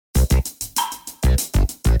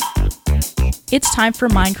It's time for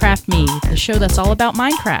Minecraft Me, the show that's all about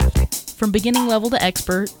Minecraft. From beginning level to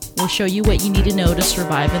expert, we'll show you what you need to know to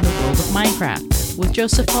survive in the world of Minecraft. With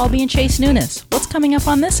Joseph Falby and Chase Nunes, what's coming up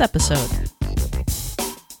on this episode?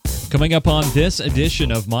 Coming up on this edition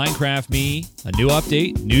of Minecraft Me, a new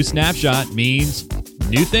update, new snapshot means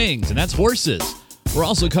new things, and that's horses. We're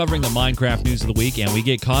also covering the Minecraft news of the week, and we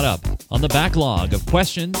get caught up on the backlog of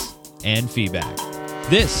questions and feedback.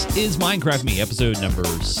 This is Minecraft Me, episode number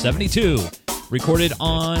 72, recorded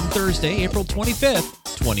on Thursday, April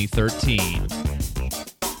 25th, 2013.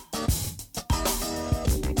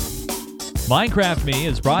 Minecraft Me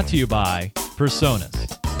is brought to you by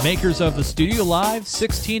PreSonus, makers of the Studio Live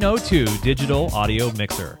 1602 digital audio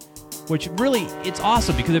mixer, which really, it's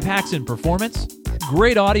awesome because it packs in performance,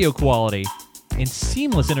 great audio quality, and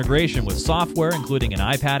seamless integration with software, including an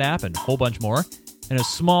iPad app and a whole bunch more, and a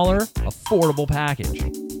smaller, affordable package.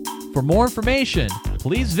 For more information,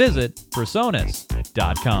 please visit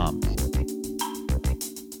PreSonus.com.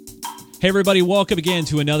 Hey everybody, welcome again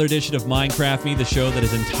to another edition of Minecraft Me, the show that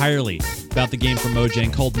is entirely about the game from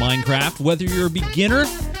Mojang called Minecraft. Whether you're a beginner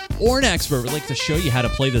or an expert, we'd like to show you how to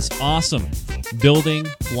play this awesome building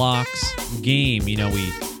blocks game. You know,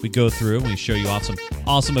 we go through and we show you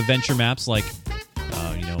awesome adventure maps like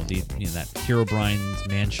that Herobrine's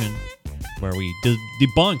mansion, where we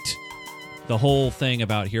debunked the whole thing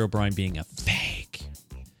about Herobrine being a fake.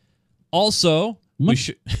 Also, we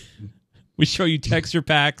show you texture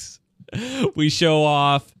packs. We show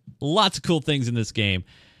off lots of cool things in this game.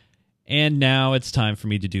 And now it's time for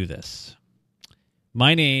me to do this.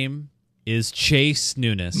 My name is Chase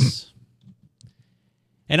Nunes.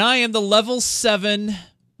 And I am the level 7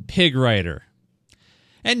 pig rider.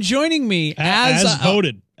 And joining me as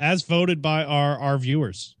voted by our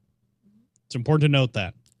viewers. It's important to note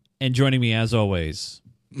that. And joining me as always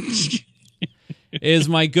is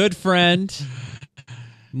my good friend,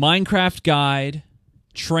 Minecraft guide,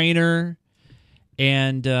 trainer,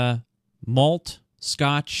 and malt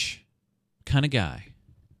scotch kind of guy.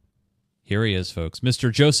 Here he is, folks,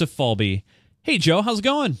 Mr. Joseph Falby. Hey, Joe, how's it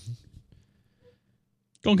going?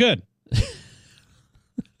 Going good.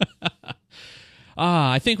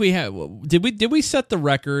 I think we have. Did we set the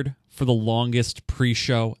record for the longest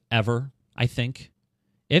pre-show ever? I think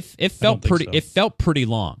it felt pretty. So. It felt pretty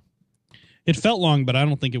long. It felt long, but I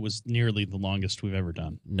don't think it was nearly the longest we've ever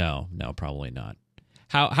done. No, probably not.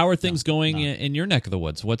 How are things going in your neck of the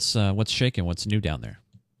woods? What's shaking? What's new down there?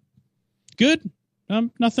 Good.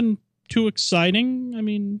 Nothing too exciting. I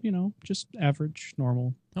mean, just average,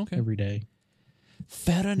 normal. Okay. Every day.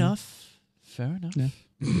 Fair enough. Yeah.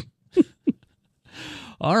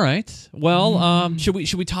 All right. Well, should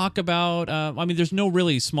we talk about? I mean, there's no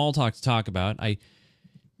really small talk to talk about.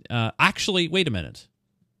 Actually, wait a minute.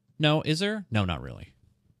 No, is there? No, not really.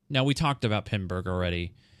 No, we talked about Pinburg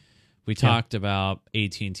already. We talked about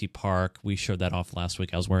AT&T Park. We showed that off last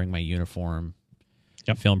week. I was wearing my uniform.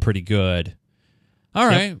 Yep. Feeling pretty good. All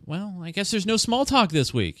right. Well, I guess there's no small talk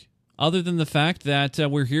this week, other than the fact that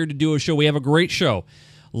we're here to do a show. We have a great show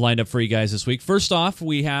lined up for you guys this week. First off,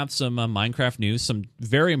 we have some Minecraft news, some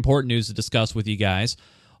very important news to discuss with you guys.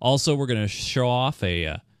 Also, we're going to show off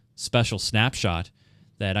a special snapshot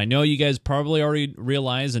that I know you guys probably already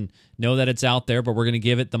realize and know that it's out there, but we're going to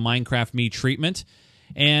give it the Minecraft Me treatment.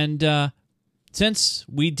 And since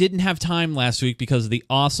we didn't have time last week because of the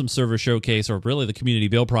awesome server showcase, or really the community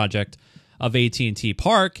build project of AT&T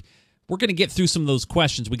Park, we're going to get through some of those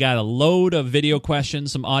questions. We got a load of video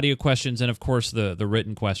questions, some audio questions, and, of course, the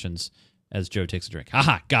written questions as Joe takes a drink.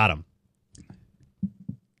 Haha, got him.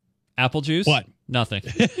 Apple juice? What? Nothing.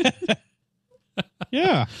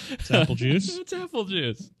 Yeah, it's apple juice. It's apple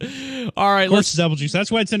juice. All right, of course it's apple juice. That's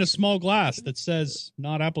why it's in a small glass that says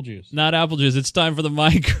not apple juice. Not apple juice. It's time for the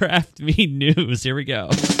Minecraft Me news. Here we go.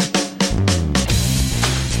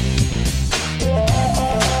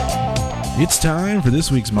 It's time for this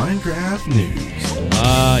week's Minecraft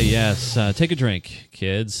news. Yes. Take a drink,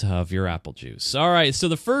 kids, of your apple juice. All right, so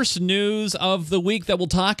the first news of the week that we'll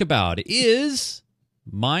talk about is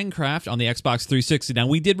Minecraft on the Xbox 360. Now,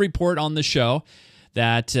 we did report on the show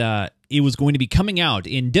that it was going to be coming out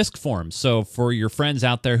in disc form. So for your friends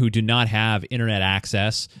out there who do not have internet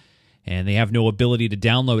access and they have no ability to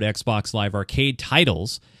download Xbox Live Arcade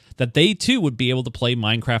titles, that they too would be able to play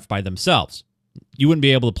Minecraft by themselves. You wouldn't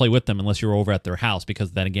be able to play with them unless you're over at their house,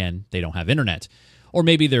 because then again, they don't have internet. Or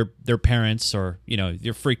maybe their parents, or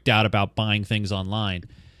you're freaked out about buying things online.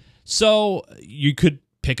 So you could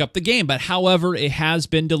pick up the game, but however, it has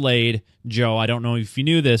been delayed. Joe, I don't know if you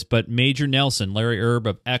knew this, but Major Nelson, Larry Erb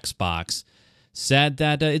of Xbox, said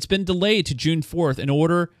that it's been delayed to June 4th in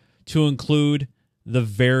order to include the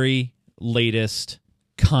very latest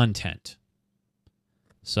content.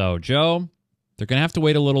 So, Joe, they're going to have to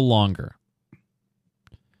wait a little longer.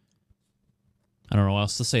 I don't know what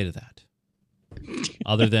else to say to that.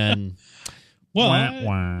 Other than... Well, wah,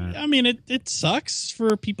 wah. I mean, it sucks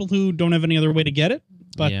for people who don't have any other way to get it,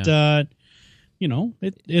 but you know,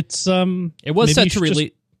 it's It was set to release.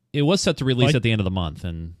 release. It was set to release Like- at the end of the month,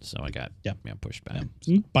 and so I got pushed back.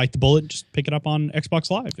 Bite the bullet, just pick it up on Xbox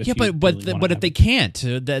Live. If Yeah, you but really wanna if they can't,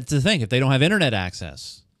 that's the thing. If they don't have internet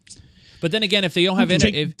access, but then again, if they don't have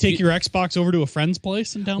internet, take your Xbox over to a friend's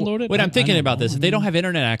place and download it. Wait, I'm thinking I don't about know. this. If they don't have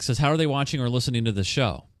internet access, how are they watching or listening to the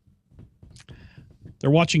show? They're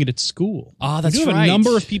watching it at school. Oh, that's we do have right. a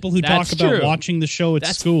number of people who That's talk about true. watching the show at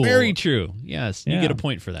That's school. very true. Yes, you Yeah. get a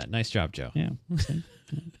point for that. Nice job, Joe. Yeah.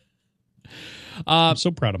 I'm so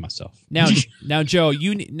proud of myself. Now, Joe,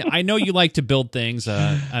 I know you like to build things.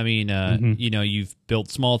 I mean, you know, you've built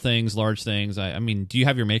small things, large things. I mean, do you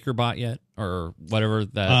have your MakerBot yet, or whatever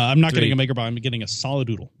that? I'm not getting a MakerBot. I'm getting a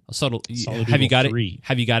Solidoodle. Have you got 3. it?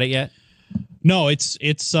 Have you got it yet? No, it's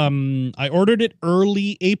I ordered it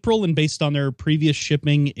early April, and based on their previous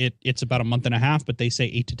shipping, it's about a month and a half, but they say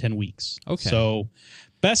 8 to 10 weeks. Okay. So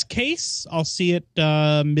best case, I'll see it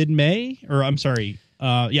mid-May, or I'm sorry,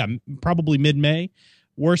 probably mid-May.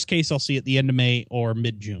 Worst case, I'll see it the end of May or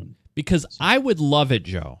mid-June. Because I would love it,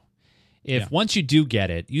 Joe, if once you do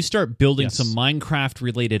get it, you start building Yes. some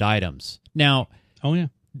Minecraft-related items. Now, Oh yeah,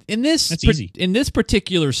 in this That's easy. in this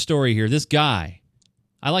particular story here, this guy,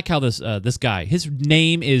 I like how this guy, his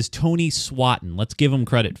name is Tony Swatton. Let's give him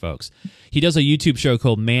credit, folks. He does a YouTube show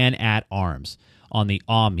called Man at Arms on the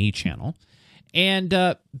Me channel.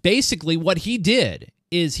 And basically what he did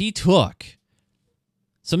is he took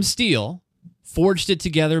some steel, forged it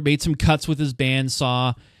together, made some cuts with his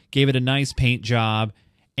bandsaw, gave it a nice paint job,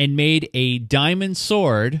 and made a diamond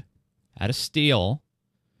sword out of steel,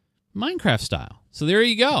 Minecraft style. So there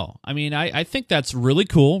you go. I mean, I think that's really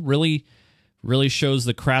cool, really shows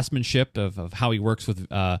the craftsmanship of how he works with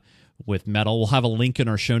metal. We'll have a link in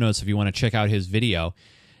our show notes if you want to check out his video.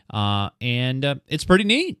 And it's pretty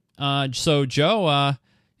neat. So, Joe,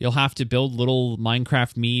 you'll have to build little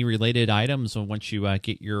Minecraft Me-related items once you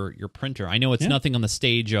get your printer. I know it's nothing on the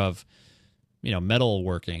stage of, metal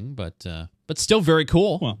working, but still very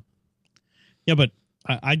cool. well, yeah, but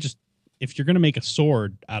I just, if you're going to make a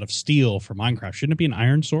sword out of steel for Minecraft, shouldn't it be an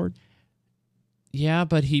iron sword? Yeah,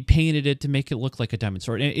 but he painted it to make it look like a diamond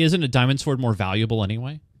sword. And isn't a diamond sword more valuable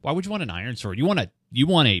anyway? Why would you want an iron sword? You want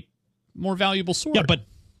a more valuable sword. Yeah, but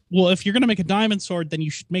if you're going to make a diamond sword, then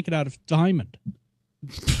you should make it out of diamond.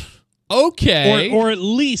 Okay. Or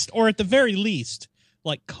at the very least,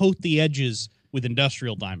 like coat the edges with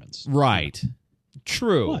industrial diamonds. Right.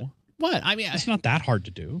 True. What? I mean, It's not that hard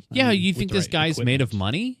to do. yeah, I mean, you with think the this right guy's made of equipment.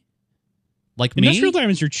 money? Like Industrial me?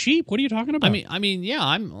 diamonds are cheap. What are you talking about? I mean, yeah,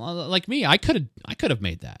 I'm like me. I could have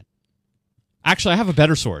made that. Actually, I have a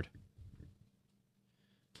better sword.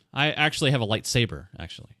 I actually have a lightsaber.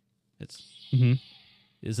 Actually,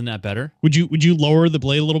 isn't that better? would you lower the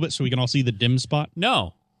blade a little bit so we can all see the dim spot?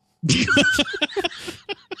 No.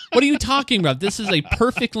 What are you talking about? This is a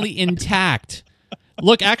perfectly intact.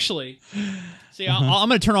 Look, actually, see, I'm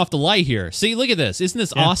going to turn off the light here. See, look at this. Isn't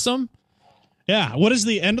this awesome? Yeah. What does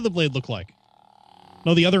the end of the blade look like?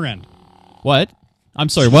 No, the other end. What? I'm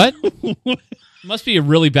sorry. What? Must be a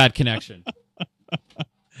really bad connection.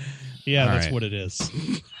 Yeah, All that's right. what it is.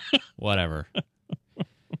 Whatever.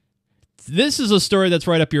 This is a story that's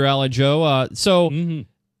right up your alley, Joe. So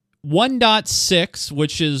 1.6,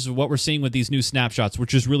 which is what we're seeing with these new snapshots,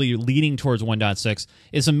 which is really leading towards 1.6,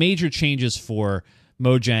 is some major changes for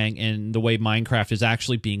Mojang and the way Minecraft is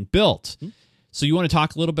actually being built. So you want to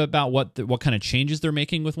talk a little bit about what kind of changes they're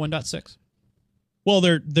making with 1.6? Well,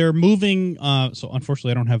 they're moving. So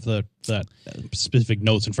unfortunately, I don't have that specific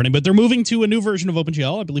notes in front of me. But they're moving to a new version of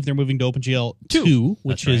OpenGL. I believe they're moving to OpenGL 2,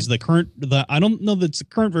 which is the current. I don't know that it's the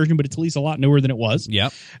current version, but it's at least a lot newer than it was.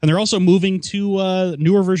 Yep. And they're also moving to a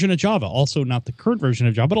newer version of Java. Also, not the current version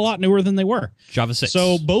of Java, but a lot newer than they were. Java 6.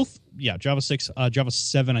 So both, Java 6, Java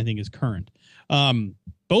 7, I think is current.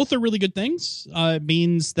 Both are really good things. It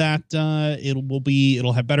means that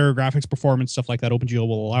it'll have better graphics performance, stuff like that. OpenGL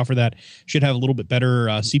will allow for that. Should have a little bit better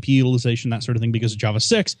CPU utilization, that sort of thing, because of Java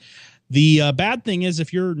 6. The bad thing is,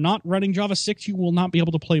 if you're not running Java 6, you will not be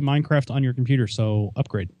able to play Minecraft on your computer. So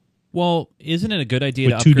upgrade Well, isn't it a good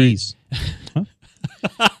idea with to upgrade? 2Ds. Huh?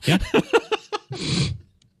 Yeah,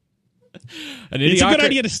 it's a good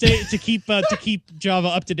idea to keep Java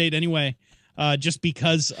up to date anyway. Just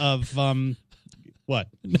because of what?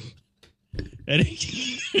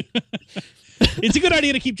 it's a good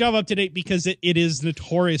idea to keep Java up to date because it is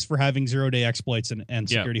notorious for having 0-day exploits and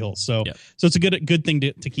security holes. So so it's a good thing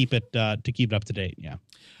to keep it up to date. Yeah.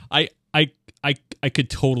 I could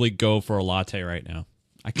totally go for a latte right now.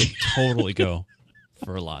 I could totally go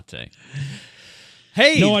for a latte.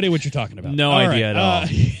 Hey, no idea what you're talking about. No idea at all.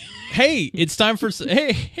 Hey, it's time for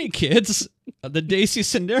hey kids, the Daisy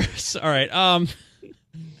Cinderas. All right,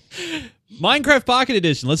 Minecraft Pocket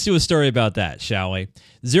Edition. Let's do a story about that, shall we?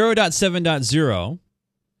 0.7.0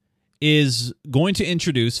 is going to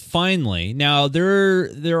introduce finally. Now there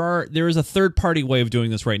is a third party way of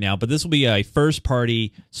doing this right now, but this will be a first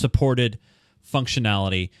party supported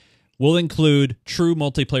functionality. Will include true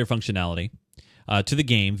multiplayer functionality to the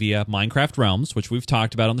game via Minecraft Realms, which we've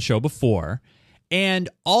talked about on the show before, and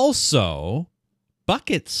also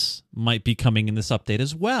buckets might be coming in this update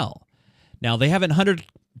as well. Now they haven't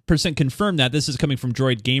 100% confirmed that. This is coming from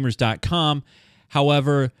droidgamers.com.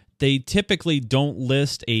 However, they typically don't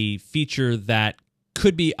list a feature that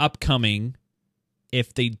could be upcoming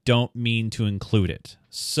if they don't mean to include it.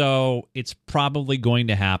 So it's probably going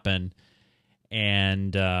to happen.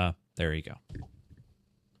 And there you go.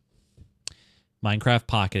 Minecraft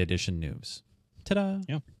Pocket Edition news. Ta-da.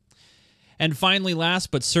 Yeah. And finally, last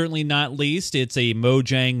but certainly not least, it's a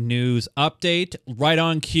Mojang news update. Right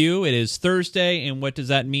on cue. It is Thursday, and what does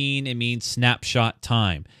that mean? It means snapshot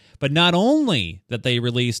time. But not only that they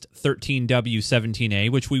released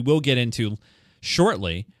 13W17A, which we will get into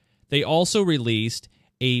shortly, they also released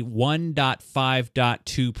a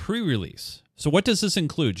 1.5.2 pre-release. So what does this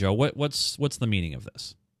include, Joe? What's the meaning of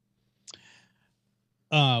this?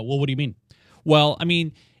 Well, what do you mean? Well, I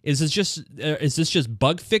mean, is this just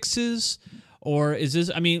bug fixes, or is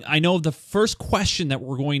this? I mean, I know the first question that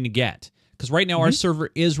we're going to get, because right now our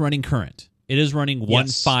server is running current. It is running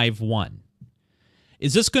 151.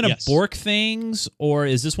 Is this going to bork things, or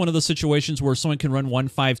is this one of those situations where someone can run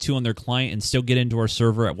 152 on their client and still get into our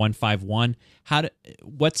server at 151?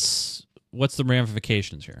 What's the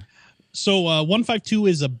ramifications here? So 152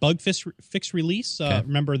 is a bug fix release. Okay.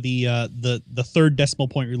 Remember the third decimal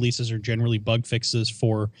point releases are generally bug fixes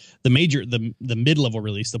for the mid-level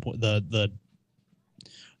release, the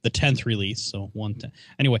 10th release. So 110.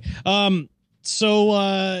 Anyway,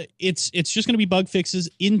 so it's just going to be bug fixes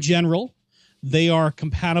in general. They are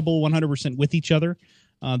compatible 100% with each other.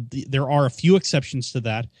 There are a few exceptions to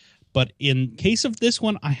that, but in case of this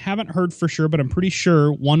one, I haven't heard for sure, but I'm pretty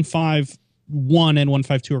sure 151 and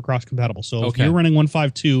 152 are cross-compatible. So if you're running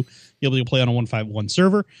 152, you'll be able to play on a 151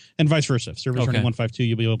 server, and vice versa. If server's running 152,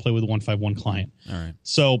 you'll be able to play with a 151 client. All right.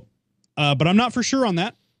 So, but I'm not for sure on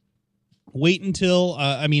that. Wait until,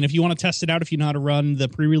 I mean, if you want to test it out, if you know how to run the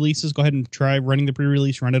pre-releases, go ahead and try running the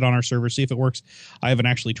pre-release, run it on our server, see if it works. I haven't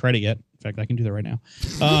actually tried it yet. In fact, I can do that right now.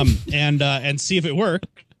 And see if it works.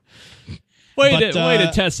 Way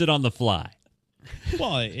to test it on the fly.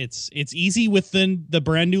 Well, it's easy with the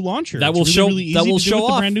brand new launcher. That will show. Really that will show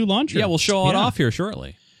off the brand new launcher. Yeah, we'll show it off here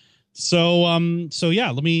shortly. So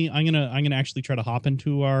yeah, I'm gonna actually try to hop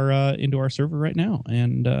into our server right now,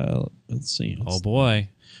 and let's see. Oh boy.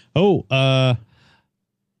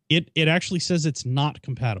 It actually says it's not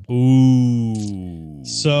compatible. Ooh.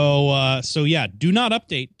 So yeah, do not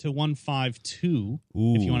update to 152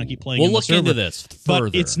 if you want to keep playing. We'll look into this further.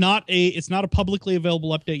 But it's not a publicly available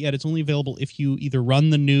update yet. It's only available if you either run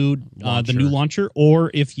the new launcher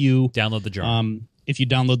or if you download the jar. If you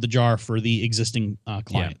download the jar for the existing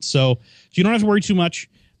client. Yeah. So you don't have to worry too much.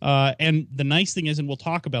 And the nice thing is, and we'll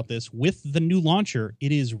talk about this, with the new launcher,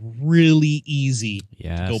 it is really easy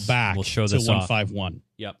to go back to 151.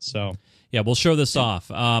 Yep. So yeah, we'll show this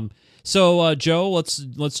off. So Joe,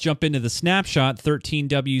 let's jump into the snapshot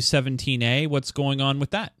 13W17A. What's going on with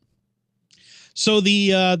that? So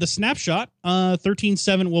the snapshot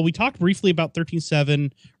 13.7. Well, we talked briefly about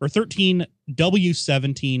 13.7 or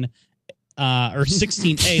 13W17 or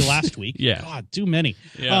 16A last week. Yeah. God, too many.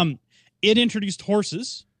 Yeah. It introduced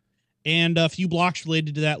horses and a few blocks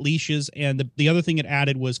related to that, leashes, and the other thing it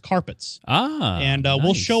added was carpets. And nice.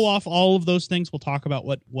 We'll show off all of those things. We'll talk about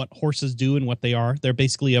what horses do and what they are. They're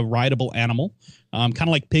basically a rideable animal, kind of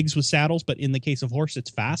like pigs with saddles, but in the case of horse, it's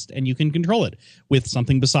fast, and you can control it with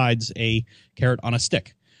something besides a carrot on a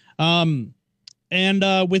stick. With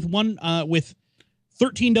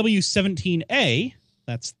 13W17A,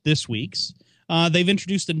 that's this week's, they've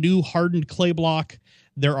introduced a new hardened clay block.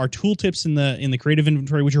 There are tooltips in the creative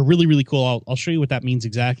inventory, which are really, really cool. I'll show you what that means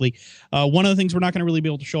exactly. One of the things we're not going to really be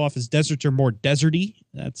able to show off is deserts are more deserty.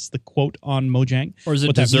 That's the quote on Mojang. Or is it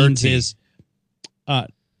what deserty? That means is,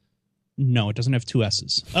 no, it doesn't have two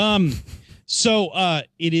S's. Deserts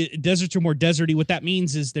are more deserty. What that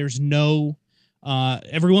means is there's no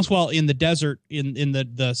every once in a while in the desert, in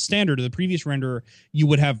the standard or the previous renderer, you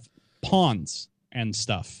would have ponds and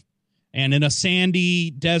stuff. And in a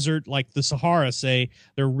sandy desert like the Sahara, say,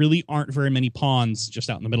 there really aren't very many ponds just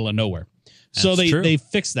out in the middle of nowhere. So they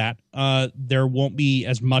fixed that. There won't be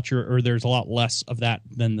as much, or there's a lot less of that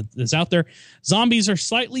than is out there. Zombies are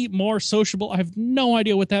slightly more sociable. I have no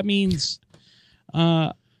idea what that means.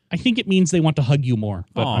 I think it means they want to hug you more,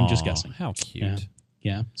 but I'm just guessing. How cute.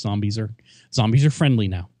 Yeah. Zombies are friendly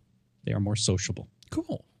now. They are more sociable.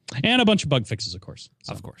 Cool. And a bunch of bug fixes, of course.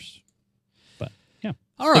 So. Of course. But yeah.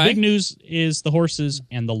 All right. The big news is the horses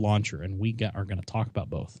and the launcher, and we are going to talk about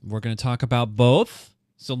both. We're going to talk about both.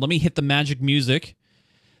 So let me hit the magic music.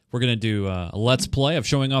 We're going to do a Let's Play of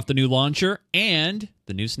showing off the new launcher and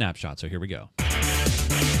the new snapshot. So here we go.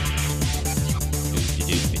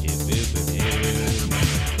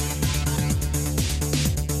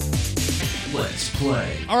 Let's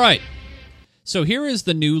play. All right. So here is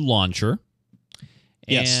the new launcher.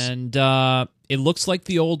 Yes. And it looks like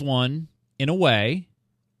the old one in a way,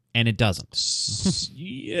 and it doesn't.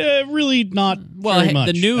 Yeah, really not very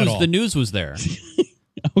much the news was there.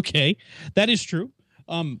 Okay, that is true.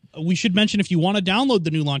 We should mention, if you want to download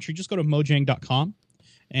the new launcher, just go to mojang.com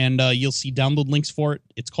and you'll see download links for it.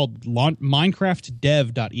 It's called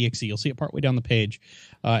minecraftdev.exe. You'll see it partway down the page.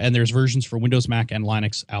 And there's versions for Windows, Mac, and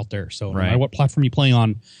Linux out there. So no matter what platform you play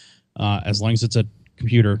on, as long as it's a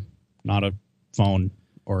computer, not a phone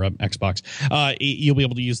or an Xbox, you'll be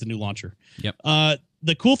able to use the new launcher. Yep.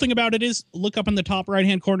 The cool thing about it is, look up in the top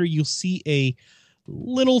right-hand corner, you'll see a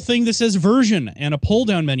little thing that says version and a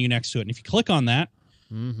pull-down menu next to it. And if you click on that,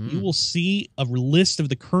 you will see a list of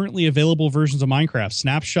the currently available versions of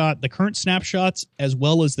Minecraft, the current snapshots, as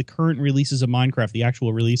well as the current releases of Minecraft, the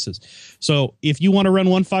actual releases. So if you want to run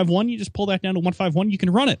 1.5.1, you just pull that down to 1.5.1, you can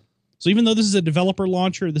run it. So even though this is a developer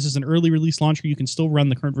launcher, this is an early release launcher, you can still run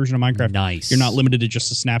the current version of Minecraft. Nice. You're not limited to just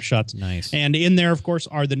the snapshots. Nice. And in there, of course,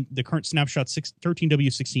 are the current snapshots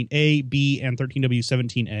 13W16A, B, and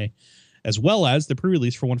 13W17A, as well as the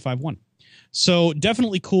pre-release for 1.5.1. So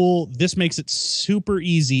definitely cool. This makes it super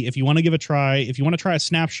easy if you want to give a try. If you want to try a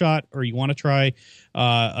snapshot, or you want to try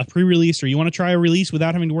a pre-release, or you want to try a release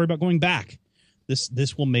without having to worry about going back,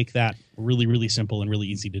 this will make that really, really simple and really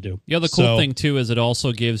easy to do. Yeah, the cool thing, too, is it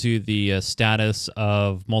also gives you the status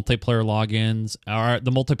of multiplayer logins, or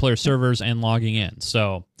the multiplayer servers, and logging in.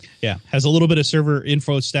 So yeah, has a little bit of server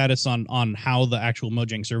info status on how the actual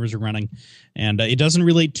Mojang servers are running. And it doesn't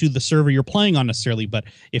relate to the server you're playing on necessarily, but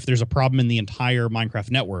if there's a problem in the entire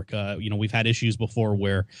Minecraft network, we've had issues before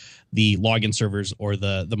where the login servers or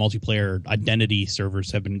the multiplayer identity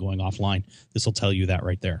servers have been going offline. This will tell you that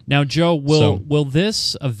right there. Now, Joe, will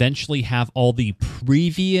this eventually have all the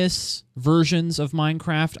previous versions of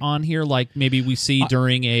Minecraft on here, like maybe we see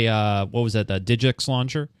during a the Digix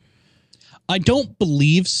launcher? I don't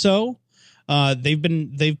believe so. They've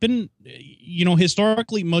been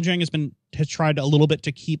historically, Mojang has tried a little bit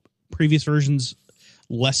to keep previous versions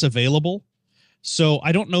less available. So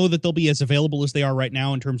I don't know that they'll be as available as they are right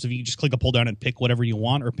now in terms of you just click a pull down and pick whatever you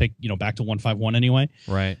want, or pick back to 1.5.1 anyway.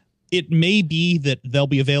 Right. It may be that they'll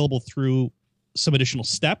be available through some additional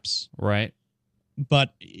steps. Right.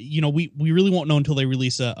 But we really won't know until they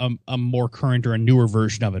release a more current or a newer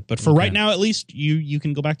version of it. But for right now, at least, you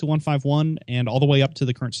can go back to 1.5.1 and all the way up to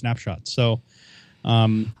the current snapshot. So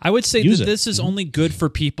I would say that this is only good for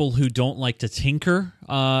people who don't like to tinker.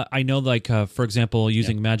 I know, for example,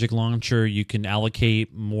 using Magic Launcher, you can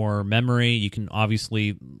allocate more memory. You can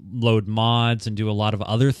obviously load mods and do a lot of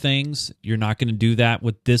other things. You're not going to do that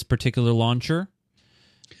with this particular launcher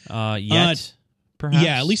yet. Perhaps?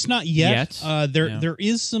 Yeah, at least not yet. There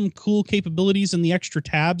is some cool capabilities in the extra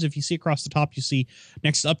tabs. If you see across the top, you see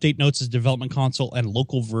next update notes is development console and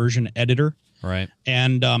local version editor. Right.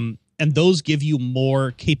 And those give you more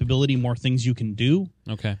capability, more things you can do.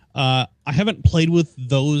 Okay. I haven't played with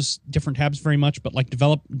those different tabs very much, but like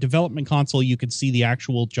development console, you can see the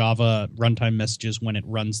actual Java runtime messages when it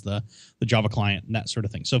runs the Java client and that sort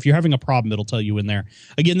of thing. So if you're having a problem, it'll tell you in there.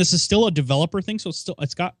 Again, this is still a developer thing, so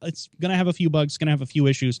it's gonna have a few bugs, it's gonna have a few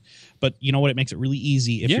issues, but you know what? It makes it really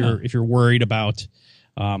easy if you're worried about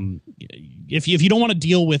if you don't want to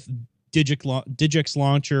deal with Digix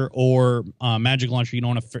launcher or Magic Launcher, you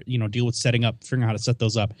don't want to deal with figuring out how to set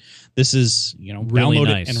those up. This is really download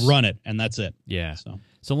nice. it and run it, and that's it. Yeah.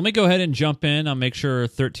 So let me go ahead and jump in. I'll make sure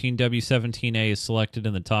 13W17A is selected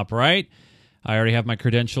in the top right. I already have my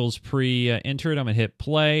credentials pre-entered. I'm gonna hit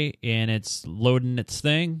play, and it's loading its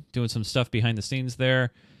thing, doing some stuff behind the scenes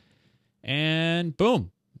there, and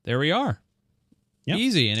boom, there we are. Yep.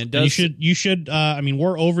 Easy, and it And does. you should. I mean,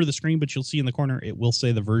 we're over the screen, but you'll see in the corner it will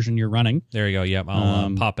say the version you're running. There you go. Yep,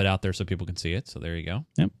 I'll pop it out there so people can see it. So there you go.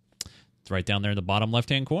 Yep. It's right down there in the bottom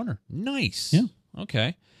left-hand corner. Nice. Yeah.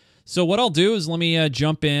 Okay. So what I'll do is let me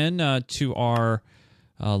jump in to our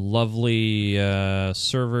lovely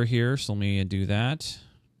server here. So let me do that.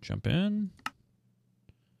 Jump in.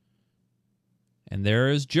 And there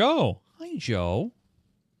is Joe. Hi, Joe.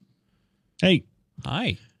 Hey,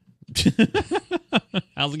 Hi.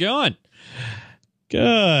 How's it going?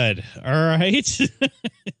 good. All right.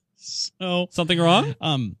 So, Something wrong?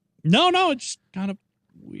 no, it's kind of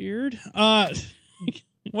weird.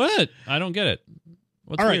 What? I don't get it.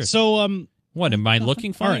 What's all right. weird? So, What, am I nothing.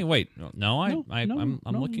 looking All funny? right. Wait, no, I'm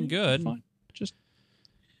no, looking you're good. fine. Just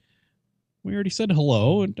we already said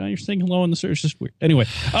hello, and now you're saying hello in the search. It's just weird. Anyway,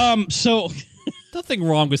 so Nothing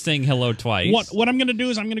wrong with saying hello twice. what I'm going to do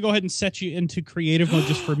is I'm going to go ahead and set you into creative mode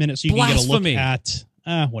just for a minute, so you can get a look Blasphemy.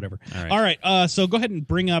 at whatever. All right. All right. So go ahead and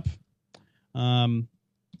bring up.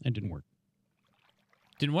 It didn't work.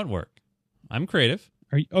 Didn't what work? I'm creative.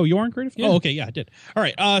 You are in creative? Yeah. Oh, okay. Yeah, I did. All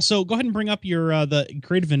right. So go ahead and bring up your the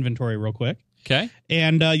creative inventory real quick. Okay.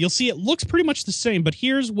 And you'll see it looks pretty much the same, but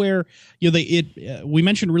here's where we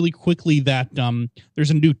mentioned really quickly that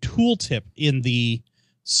there's a new tooltip in the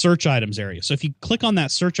search items area. So if you click on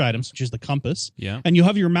that search items, which is the compass, Yeah. and you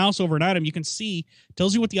hover your mouse over an item, you can see it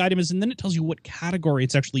tells you what the item is, and then it tells you what category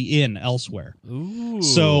it's actually in elsewhere. Ooh.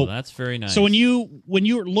 So- that's very nice. So when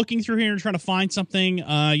you're looking through here and trying to find something,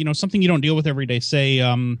 something you don't deal with every day, say I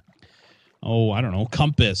don't know,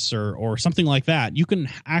 compass or something like that, you can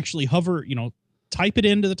actually hover, type it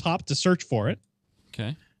into the top to search for it,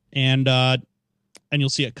 Okay. and you'll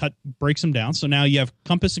see it breaks them down. So now you have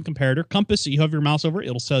compass and comparator. Compass, you have your mouse over it,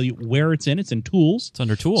 it'll tell you where it's in. It's in tools. It's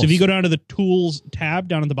under tools. So if you go down to the tools tab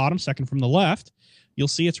down at the bottom, second from the left, you'll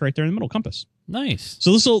see it's right there in the middle, compass. Nice.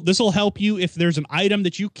 So this will help you if there's an item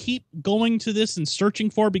that you keep going to this and searching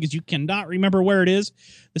for because you cannot remember where it is.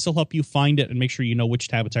 This will help you find it and make sure you know which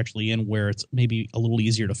tab it's actually in, where it's maybe a little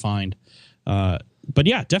easier to find. But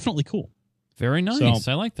yeah, definitely cool. Very nice.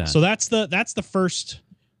 So- I like that. So that's the first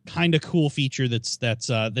kind of cool feature that's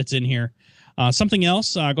in here. Something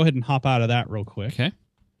else. Go ahead and hop out of that real quick. okay.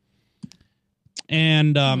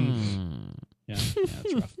 And yeah,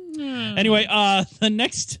 it's rough. Anyway, the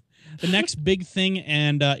next big thing,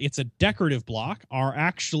 and it's a decorative block, are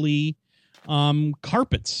actually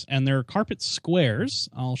carpets, and they're carpet squares.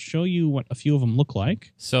 I'll show you what a few of them look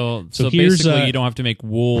like. So here's, basically, you don't have to make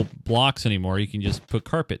wool blocks anymore. You can just put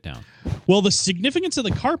carpet down. Well, the significance of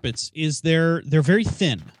the carpets is they're very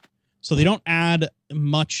thin, so they don't add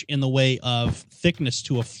much in the way of thickness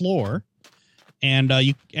to a floor,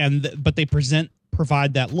 but they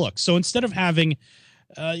provide that look. So instead of having,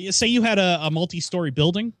 say you had a multi-story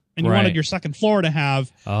building and you Right. wanted your second floor to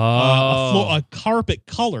have a carpet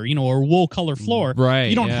color, or wool color floor, Right,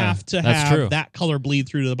 you don't yeah. have to That's have true. that color bleed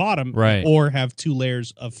through to the bottom, Right. or have two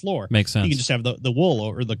layers of floor. Makes sense. You can just have the wool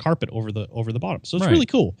or the carpet over the bottom. So it's Right. really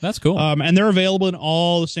cool. That's cool. And they're available in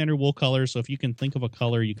all the standard wool colors. So if you can think of a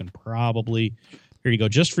color, you can probably, here you go,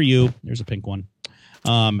 just for you. There's a pink one,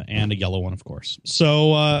 and a yellow one, of course.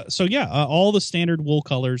 So all the standard wool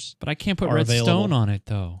colors. but I can't put are red available. stone on it,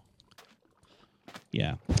 though.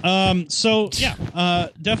 Yeah.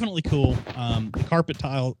 Definitely cool. Carpet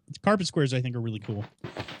squares, I think, are really cool.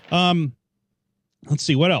 Let's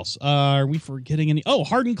see what else. Are we forgetting any? Oh,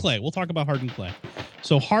 hardened clay. We'll talk about hardened clay.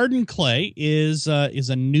 So hardened clay is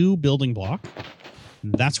a new building block.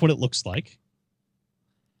 That's what it looks like.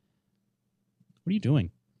 What are you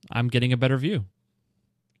doing? I'm getting a better view.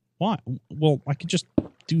 Why? Well, I could just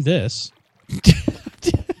do this.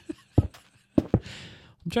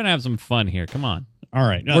 I'm trying to have some fun here. Come on. All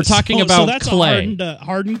right. We're talking about so that's clay. a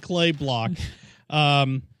hardened clay block.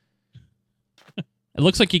 It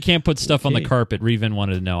looks like you can't put stuff on the Okay. carpet. Reven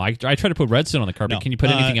wanted to know. I tried to put redstone on the carpet. No. Can you put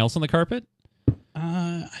anything else on the carpet?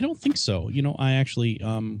 I don't think so. I actually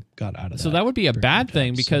got out of that. So that would be a very bad good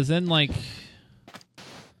thing job. because then, like,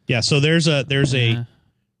 Yeah, so there's a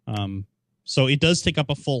uh, so it does take up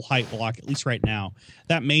a full height block, at least right now.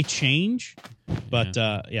 That may change, but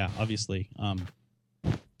obviously.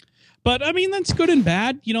 But I mean that's good and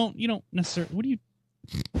bad. You don't necessarily what do you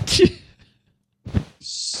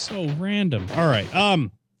so random. All right.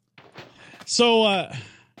 So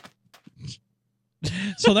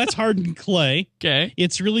that's hardened clay. okay,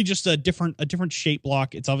 It's really just a different shape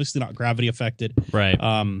block. It's obviously not gravity affected. right.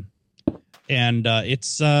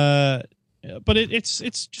 But it's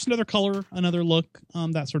just another color, another look,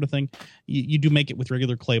 that sort of thing. You do make it with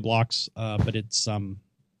regular clay blocks, but it's and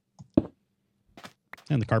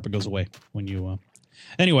the carpet goes away when you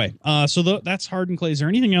Anyway, so that's hardened clay. Is there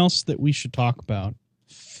anything else that we should talk about?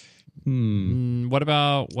 What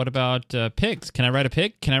about pigs? Can I ride a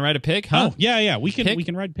pig? Huh? Oh, yeah. We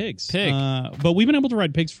can ride pigs. But we've been able to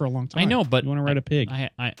ride pigs for a long time. I know, but you want to ride a pig?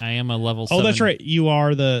 I am a level 7. Oh, that's right. You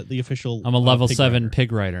are the official. I'm a level pig 7 rider.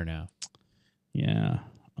 pig rider now. Yeah.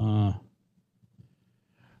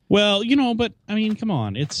 Well, but I mean, come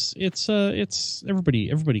on. It's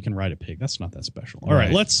everybody can ride a pig. That's not that special. All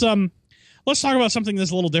right, let's talk about something that's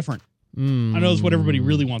a little different. I know it's what everybody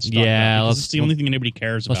really wants to talk about. Because it's the only thing anybody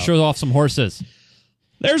cares about. Let's show off some horses.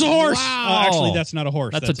 There's a horse. Wow. Actually, that's not a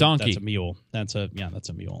horse. That's a donkey. That's a mule. That's a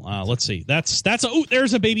mule. Let's see.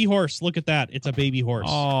 There's a baby horse. Look at that. It's a baby horse.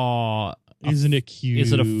 Oh, isn't it cute?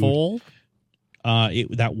 Is it a foal?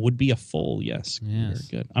 That would be a foal. Yes. Yes.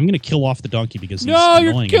 Very good. I'm going to kill off the donkey because he's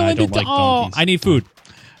you're annoying killing and I don't the like donkeys. I need food.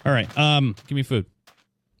 All right. Give me food.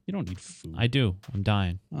 You don't need food. I do. I'm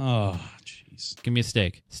dying. Oh, jeez. Give me a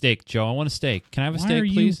steak. Steak, Joe. I want a steak. Can I have a Why steak, are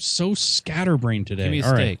you please? so scatterbrained today? Give me a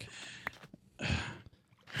All steak. Right.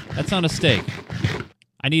 That's not a steak.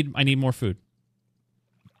 I need more food.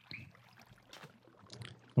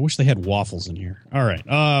 I wish they had waffles in here. All right.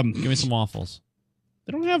 Give me some waffles.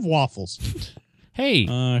 They don't have waffles. Hey.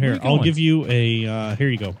 Here, I'll give you a. Here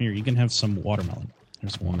you go. Here, you can have some watermelon.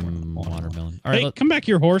 There's one watermelon. All right. Hey, come back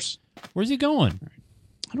here, horse. Where's he going?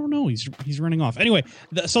 I don't know. He's running off. Anyway,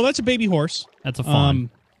 so that's a baby horse. That's a fawn.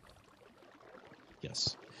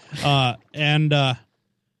 Yes. And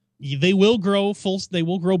they will grow full. They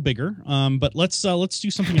will grow bigger. But let's do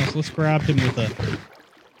something else. Let's grab him with a.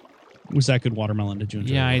 Was that good watermelon? Did you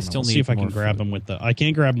enjoy? Yeah, I still see need if I can more grab food. him with the. I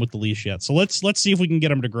can't grab him with the leash yet. So let's see if we can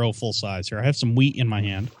get him to grow full size here. I have some wheat in my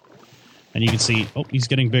hand, and you can see. Oh, he's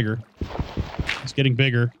getting bigger. He's getting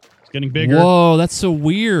bigger. He's getting bigger. Whoa, that's so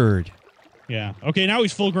weird. Yeah. Okay, now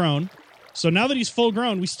he's full grown. So now that he's full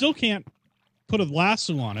grown, we still can't put a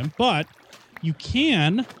lasso on him, but you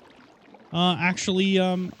can actually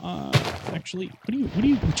would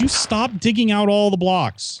you stop digging out all the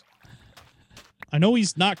blocks? I know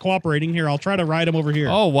he's not cooperating here. I'll try to ride him over here.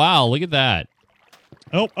 Oh, wow, look at that.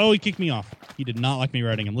 Oh, he kicked me off. He did not like me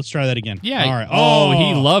riding him. Let's try that again. Yeah. All right. Oh,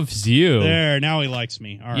 he loves you. There, now he likes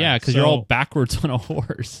me. All right. Yeah, because you're all backwards on a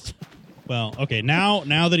horse. Well, okay, now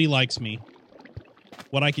that he likes me,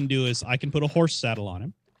 what I can do is I can put a horse saddle on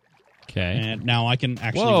him. Okay. And now I can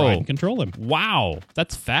actually Whoa. ride and control him. Wow,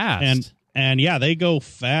 that's fast. And yeah, they go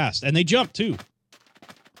fast. And they jump too.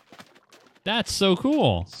 That's so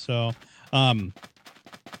cool. So, and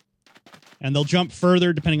they'll jump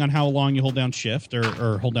further depending on how long you hold down shift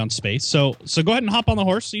or hold down space. So go ahead and hop on the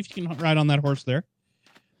horse. See if you can ride on that horse there.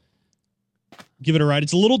 Give it a ride.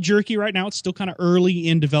 It's a little jerky right now. It's still kind of early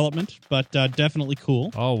in development, but definitely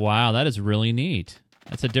cool. Oh, wow, that is really neat.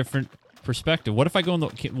 That's a different perspective. What if I go in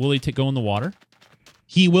the... Will he go in the water?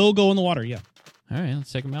 He will go in the water, yeah. All right,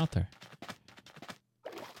 let's take him out there.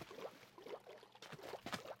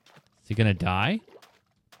 Is he going to die?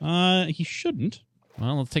 He shouldn't.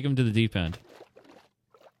 Well, let's take him to the deep end.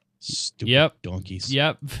 Stupid donkeys.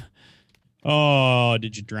 Yep. Oh,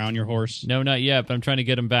 did you drown your horse? No, not yet, but I'm trying to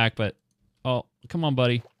get him back, but... Oh, come on,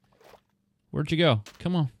 buddy. Where'd you go?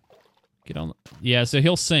 Come on. Get on. Yeah, so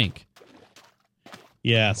he'll sink.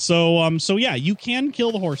 Yeah, so yeah, you can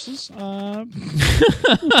kill the horses.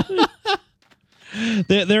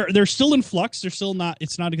 They're still in flux. They're still not.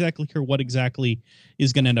 It's not exactly clear what exactly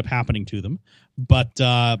is going to end up happening to them. But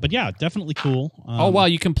yeah, definitely cool. Oh wow,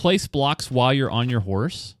 you can place blocks while you're on your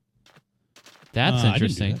horse. That's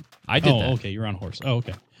interesting. I did that. Oh, okay, you're on horse. Oh,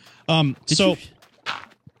 okay. Did so you?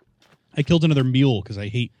 I killed another mule because I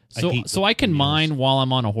hate. So I can mine while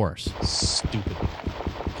I'm on a horse. Stupid.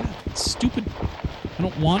 God, stupid. I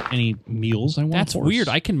don't want any mules. I want That's a horse. weird.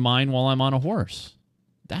 I can mine while I'm on a horse.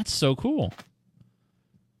 That's so cool.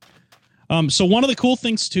 So one of the cool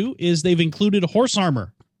things too is they've included horse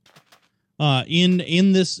armor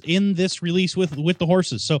in this release with the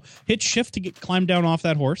horses. So hit shift to climb down off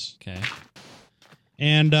that horse. Okay.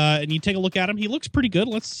 And you take a look at him. He looks pretty good.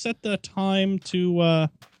 Let's set the time to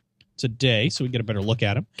day so we get a better look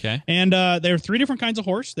at him. Okay. And there are 3 different kinds of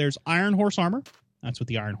horse. There's iron horse armor. That's what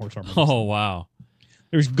the iron horse armor looks like. Oh wow.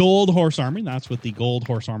 There's gold horse armor. That's what the gold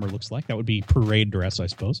horse armor looks like. That would be parade dress, I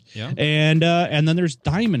suppose. Yeah. And then there's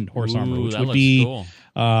diamond horse armor, which that would looks be cool.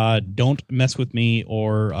 don't mess with me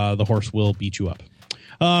or the horse will beat you up.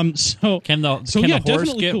 So Can the yeah, horse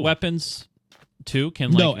definitely get cool. weapons too?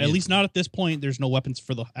 No, at least not at this point. There's no weapons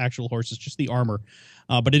for the actual horse. It's just the armor.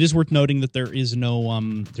 But it is worth noting that there is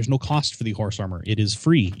there's no cost for the horse armor. It is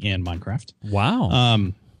free in Minecraft.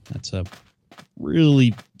 Wow. That's a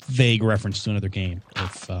really vague reference to another game.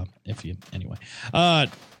 If you anyway.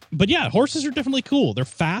 But yeah, horses are definitely cool. They're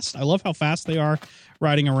fast. I love how fast they are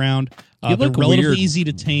riding around. They're relatively easy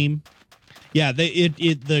to tame. Yeah,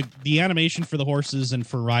 the animation for the horses and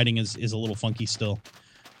for riding is a little funky still,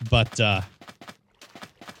 but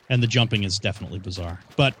and the jumping is definitely bizarre.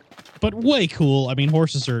 But way cool. I mean,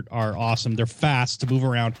 horses are awesome. They're fast to move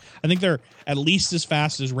around. I think they're at least as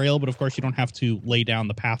fast as rail, but of course you don't have to lay down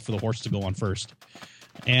the path for the horse to go on first.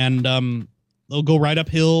 And they'll go right up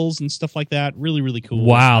hills and stuff like that. Really, really cool.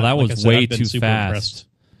 Wow, that like was I said, way I've been too super fast.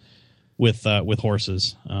 impressed with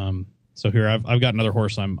horses. So here I've got another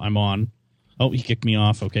horse I'm on. Oh, he kicked me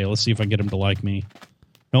off. Okay, let's see if I can get him to like me.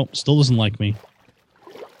 Nope, still doesn't like me.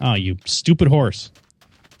 Oh, you stupid horse.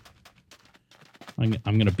 I'm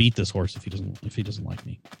going to beat this horse if he doesn't like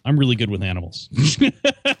me. I'm really good with animals.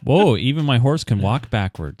 Whoa, even my horse can walk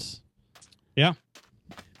backwards. Yeah.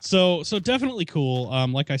 So definitely cool.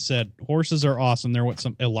 Like I said, horses are awesome. They're what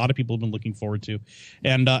a lot of people have been looking forward to,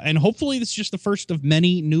 and hopefully this is just the first of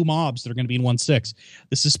many new mobs that are going to be in 1.6.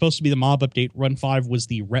 This is supposed to be the mob update. 1.5 was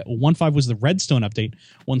the 1.5 was the Redstone update.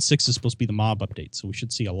 1.6 is supposed to be the mob update. So we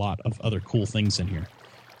should see a lot of other cool things in here.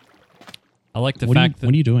 I like the fact that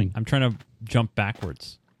what are you doing? I'm trying to jump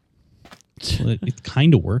backwards. Well, it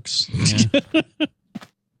kind of works. Yeah.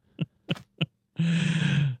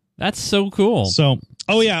 That's so cool. So.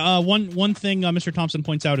 Oh yeah, one thing Mr. Thompson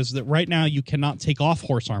points out is that right now you cannot take off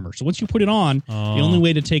horse armor. So once you put it on, the only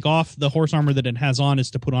way to take off the horse armor that it has on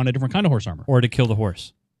is to put on a different kind of horse armor. Or to kill the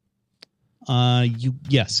horse.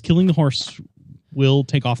 Yes, killing the horse will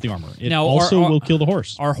take off the armor. It now, will kill the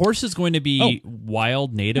horse. Are horses going to be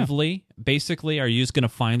wild natively? Yeah. Basically, are you just going to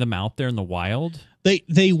find them out there in the wild?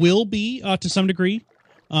 They will be to some degree.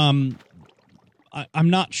 I'm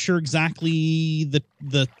not sure exactly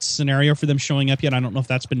the scenario for them showing up yet. I don't know if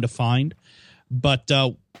that's been defined, but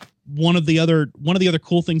one of the other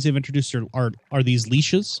cool things they've introduced are these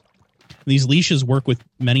leashes. These leashes work with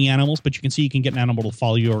many animals, but you can see you can get an animal to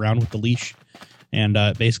follow you around with the leash, and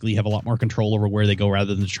basically have a lot more control over where they go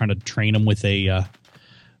rather than just trying to train them with a.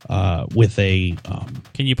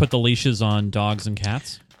 Can you put the leashes on dogs and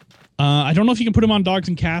cats? I don't know if you can put them on dogs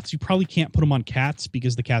and cats. You probably can't put them on cats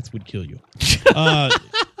because the cats would kill you. I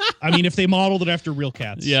mean, if they modeled it after real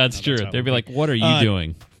cats. Yeah, it's true. They'd be like, what are you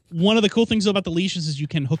doing? One of the cool things about the leashes is you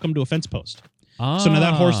can hook them to a fence post. So now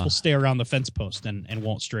that horse will stay around the fence post and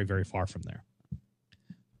won't stray very far from there.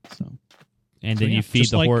 And then you feed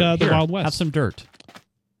the horse. The Wild West. Have some dirt.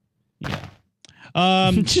 Yeah.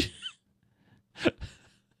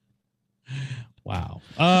 Wow.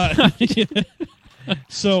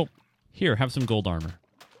 So... Here, have some gold armor.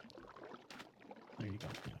 There you go.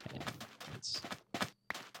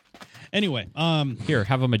 Anyway, here,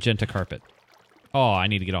 have a magenta carpet. Oh, I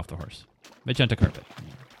need to get off the horse. Magenta carpet.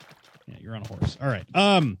 Yeah, you're on a horse. All right.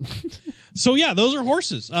 So yeah, those are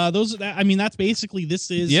horses. That's basically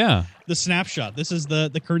this is the snapshot. This is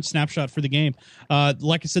the current snapshot for the game.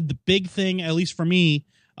 Like I said, the big thing, at least for me,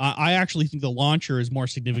 I actually think the launcher is more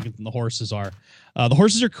significant than the horses are. The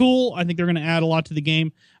horses are cool. I think they're going to add a lot to the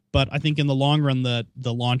game. But I think in the long run, the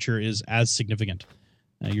launcher is as significant.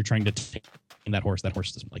 You're trying to take that horse. That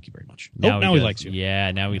horse doesn't like you very much. Now he likes you.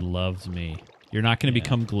 Yeah, now he loves me. You're not going to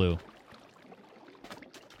become glue.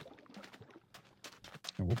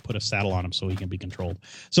 And we'll put a saddle on him so he can be controlled.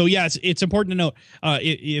 So yeah, it's important to note,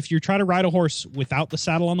 if you're trying to ride a horse without the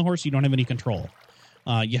saddle on the horse, you don't have any control.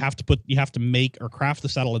 You have to make or craft the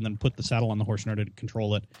saddle and then put the saddle on the horse in order to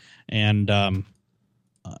control it. And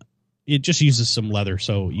it just uses some leather,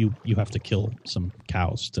 so you have to kill some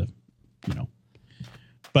cows to,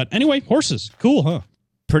 But anyway, horses, cool, huh?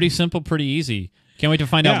 Pretty simple, pretty easy. Can't wait to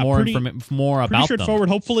find out more about pretty straightforward.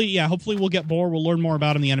 them. Hopefully we'll get more. We'll learn more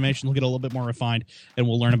about them. The animation will get a little bit more refined, and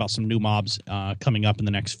we'll learn about some new mobs coming up in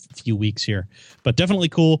the next few weeks here. But definitely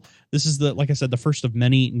cool. This is like I said, the first of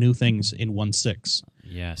many new things in 1.6.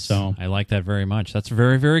 Yes, so I like that very much. That's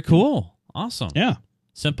very, very cool. Awesome. Yeah,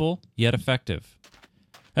 simple yet effective.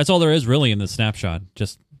 That's all there is really in the snapshot.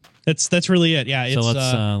 Just that's really it. Yeah. So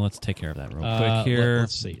let's take care of that real quick here.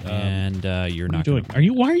 Let's see. And you're not doing.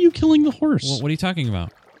 Why are you killing the horse? What are you talking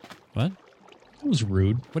about? What? That was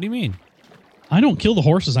rude. What do you mean? I don't kill the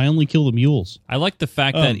horses. I only kill the mules. I like the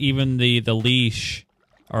fact that even the leash,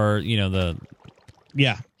 or the.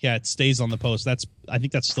 Yeah, it stays on the post. I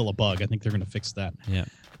think that's still a bug. I think they're going to fix that. Yeah.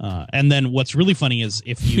 And then what's really funny is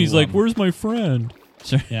if you. He's like, "Where's my friend?"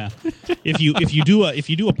 Sure. Yeah. If you do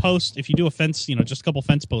a post, if you do a fence, just a couple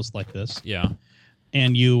fence posts like this. Yeah.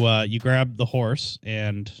 And you grab the horse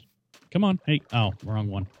and come on. Hey, wrong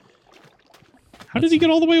one. How did he get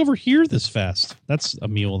all the way over here this fast? That's a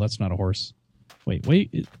mule. That's not a horse.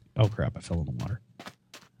 Wait. Oh, crap. I fell in the water.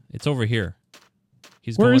 It's over here.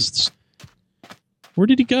 Where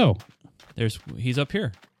did he go? He's up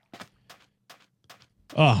here.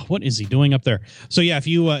 Oh, what is he doing up there? So yeah, if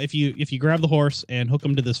you grab the horse and hook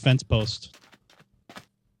him to this fence post,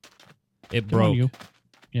 it broke.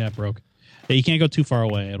 Yeah, it broke. Yeah, you can't go too far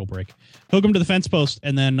away; it'll break. Hook him to the fence post,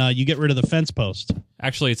 and then you get rid of the fence post.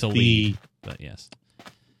 Actually, it's a lead, but yes,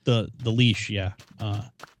 the leash. Yeah.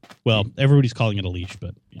 Well, everybody's calling it a leash,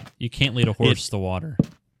 but yeah. You can't lead a horse to the water.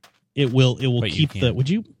 It will But keep the. Would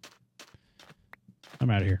you? I'm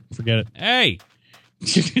out of here. Forget it. Hey,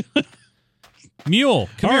 mule,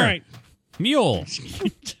 come All here. right. Mule.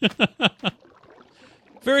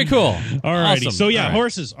 Very cool. All righty. Awesome. So yeah, All right.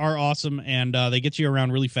 horses are awesome, and they get you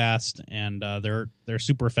around really fast, and they're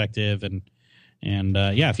super effective, and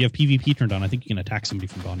yeah, if you have PvP turned on, I think you can attack somebody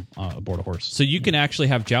from aboard a horse. So you can actually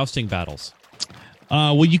have jousting battles.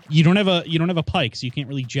 Well, you don't have a pike, so you can't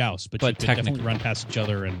really joust, but you can technically definitely run past each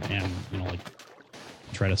other and like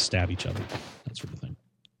try to stab each other, that sort of thing.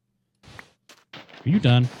 Are you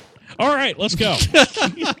done? All right, let's go.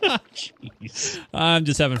 Jeez. I'm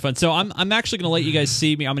just having fun. So I'm actually going to let you guys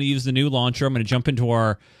see me. I'm going to use the new launcher. I'm going to jump into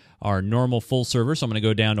our normal full server. So I'm going to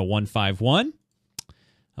go down to 151.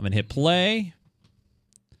 I'm going to hit play.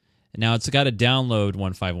 And now it's got to download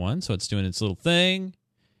 151, so it's doing its little thing.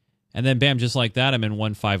 And then, bam, just like that, I'm in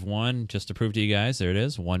 151. Just to prove to you guys, there it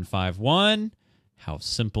is, 151. How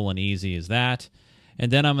simple and easy is that? And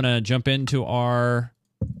then I'm going to jump into our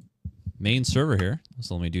main server here.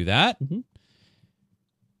 So let me do that. Mm-hmm.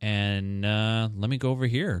 And let me go over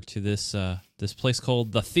here to this this place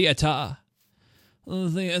called the Theater. The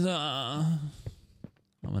Theater. I'm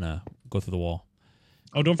going to go through the wall.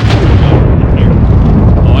 Oh, don't forget here.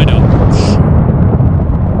 Oh, I know.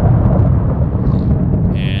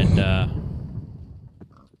 And,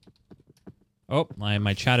 oh,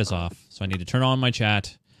 my chat is off, so I need to turn on my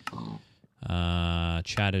chat.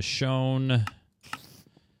 Chat is shown.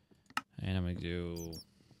 And I'm going to do...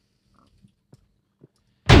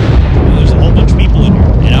 There's a whole bunch of people in here.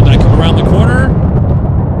 And I'm going to come around the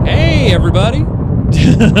corner. Hey, everybody.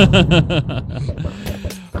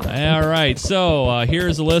 All right, so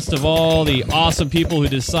here's a list of all the awesome people who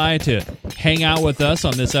decide to hang out with us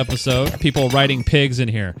on this episode. People riding pigs in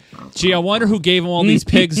here. Gee, I wonder who gave them all these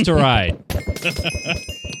pigs to ride.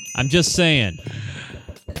 I'm just saying.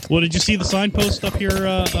 Well, did you see the signpost up here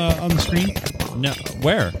on the screen? No,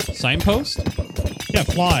 where? Signpost? Yeah,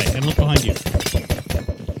 fly and look behind you.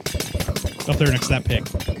 Up there next to that pig.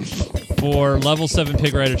 For level 7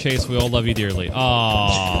 Pig Rider Chase, we all love you dearly.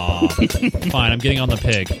 Aw. Fine, I'm getting on the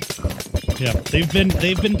pig. Yeah,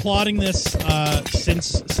 they've been plotting this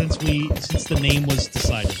since the name was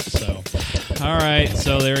decided. So, all right,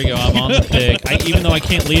 so there we go. I'm on the pig. Even though I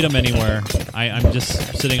can't lead them anywhere, I'm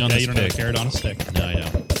just sitting on this you don't pig. have a carrot on a stick. No, I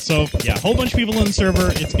don't. So yeah, a whole bunch of people in the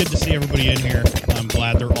server. It's good to see everybody in here. I'm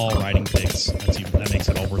glad they're all riding pigs. That makes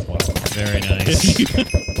it all worthwhile. Very nice.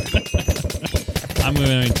 I'm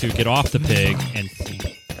going to get off the pig and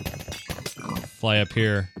fly up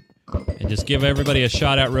here and just give everybody a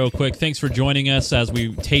shout out real quick. Thanks for joining us as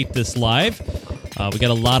we tape this live. We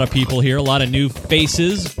got a lot of people here, a lot of new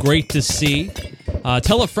faces. Great to see.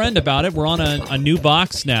 Tell a friend about it. We're on a new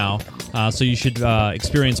box now, so you should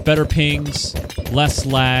experience better pings, less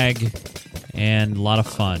lag, and a lot of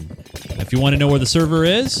fun. If you want to know where the server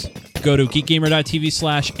is, go to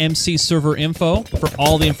geekgamer.tv/MC server info for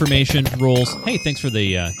all the information, rules. Hey, thanks for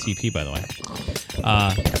the TP, by the way.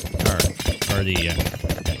 Or the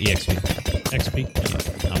EXP. XP.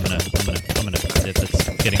 Yeah, I'm gonna.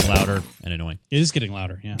 It's getting louder and annoying. It is getting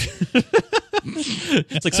louder. Yeah.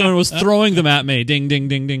 It's like someone was throwing them at me. Ding, ding,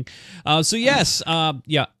 ding, ding. So yes,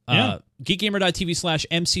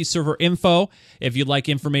 geekgamer.tv/MC server info. If you'd like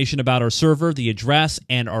information about our server, the address,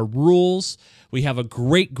 and our rules. We have a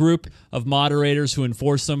great group of moderators who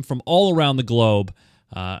enforce them from all around the globe,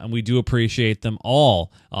 and we do appreciate them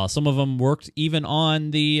all. Some of them worked even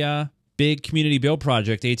on the big community build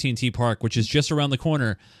project, AT&T Park, which is just around the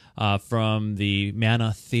corner from the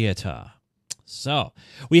Mana Theater. So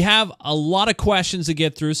we have a lot of questions to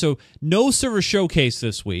get through, so no server showcase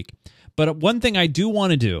this week. But one thing I do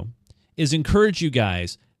want to do is encourage you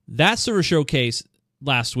guys. That server showcase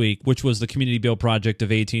last week, which was the community build project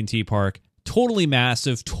of AT&T Park, totally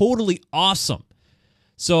massive, totally awesome.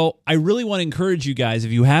 So I really want to encourage you guys,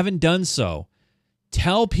 if you haven't done so,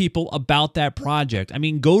 tell people about that project. I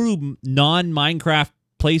mean, go to non-Minecraft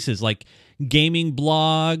places like gaming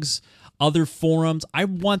blogs, other forums. I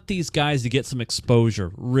want these guys to get some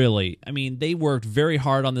exposure, really. I mean, they worked very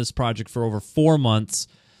hard on this project for over 4 months.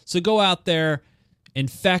 So go out there,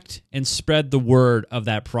 infect and spread the word of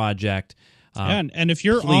that project. And if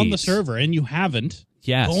you're on the please. server and you haven't,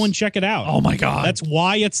 Yes. go and check it out. Oh my God. That's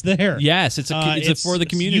why it's there. Yes, it's for the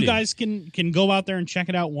community. You guys can go out there and check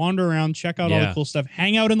it out, wander around, check out all Yeah. the cool stuff,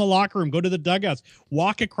 hang out in the locker room, go to the dugouts,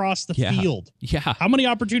 walk across the field. Yeah. How many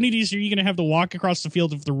opportunities are you going to have to walk across the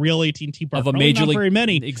field of the real AT&T Park? Of a Probably major not league, very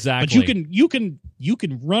many. exactly. But you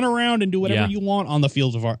can run around and do whatever Yeah. you want on the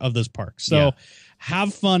fields of this park. So Yeah.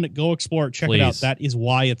 have fun, go explore it, check it out. Please. That is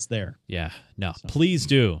why it's there. Yeah, no, please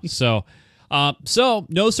do. So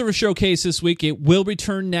no server showcase this week. It will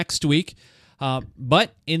return next week.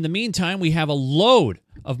 But in the meantime, we have a load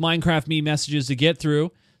of Minecraft Me messages to get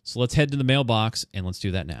through. So let's head to the mailbox and let's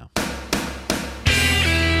do that now.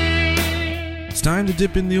 It's time to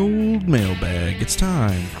dip in the old mailbag. It's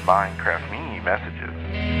time. Minecraft Me messages.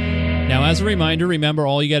 Now, as a reminder, remember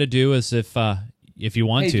all you got to do is if you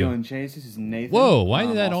want Hey, to. Joe and Chase, this is Nathan. Whoa! Why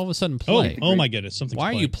did that all of a sudden play? Oh my goodness, something's Why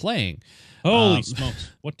are playing. you playing? Holy smokes.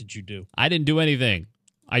 What did you do? I didn't do anything.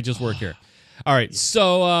 I just work here. All right.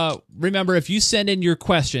 So remember, if you send in your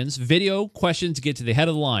questions, video questions, get to the head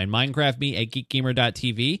of the line,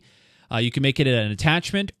 minecraftme@geekgamer.tv. You can make it an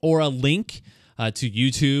attachment or a link to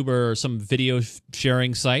YouTube or some video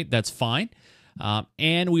sharing site. That's fine.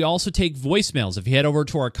 And we also take voicemails. If you head over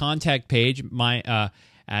to our contact page, at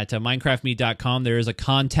minecraftme.com, there is a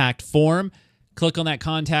contact form. Click on that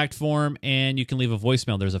contact form, and you can leave a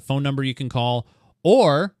voicemail. There's a phone number you can call,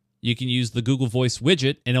 or you can use the Google Voice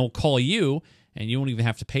widget, and it'll call you, and you won't even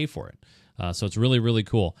have to pay for it. So it's really, really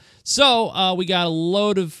cool. So we got a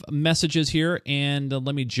load of messages here, and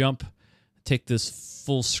let me take this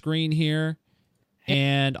full screen here,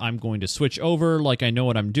 and I'm going to switch over like I know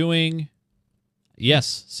what I'm doing.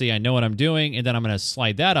 Yes, see, I know what I'm doing, and then I'm going to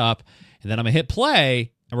slide that up, and then I'm going to hit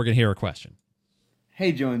play, and we're going to hear a question.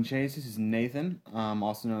 Hey, Joe and Chase, this is Nathan,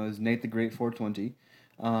 also known as Nate the Great 420.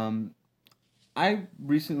 I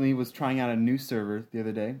recently was trying out a new server the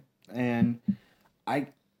other day, and I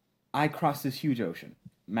crossed this huge ocean.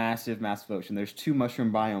 Massive, massive ocean. There's 2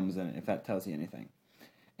 mushroom biomes in it, if that tells you anything.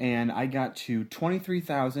 And I got to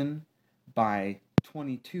 23,000 by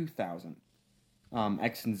 22,000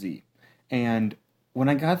 X and Z. And when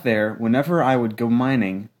I got there, whenever I would go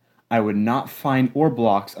mining, I would not find ore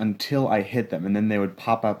blocks until I hit them, and then they would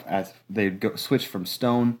pop up as they'd go switch from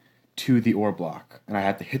stone to the ore block, and I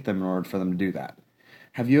had to hit them in order for them to do that.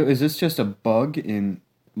 Is this just a bug in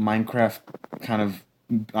Minecraft, kind of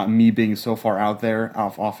me being so far out there,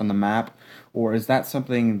 off on the map, or is that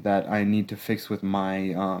something that I need to fix with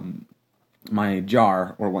my my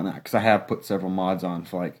jar or whatnot? Because I have put several mods on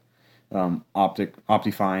for like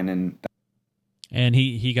Optifine and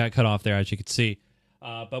he got cut off there, as you could see.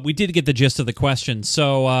 But we did get the gist of the question.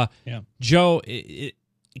 So, Joe, it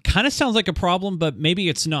kind of sounds like a problem, but maybe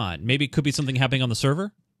it's not. Maybe it could be something happening on the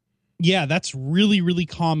server. Yeah, that's really, really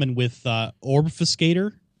common with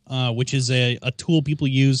Orbfuscator, which is a tool people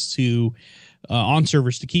use to on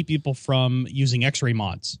servers to keep people from using X-ray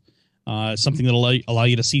mods. Something that'll allow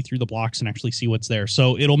you to see through the blocks and actually see what's there.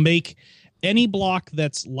 So it'll make any block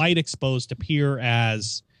that's light exposed appear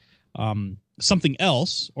as something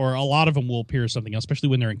else, or a lot of them will appear as something else, especially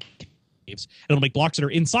when they're in caves. It'll make blocks that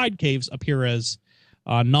are inside caves appear as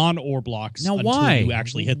non-ore blocks. Now, until why? you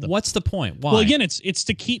actually hit them? What's the point? Why? Well, again, it's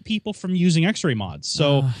to keep people from using X-ray mods.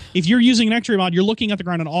 So if you're using an X-ray mod, you're looking at the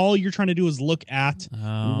ground, and all you're trying to do is look at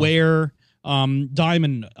where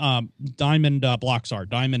diamond blocks are,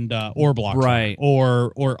 diamond ore blocks, right,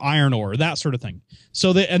 are, or iron ore, that sort of thing.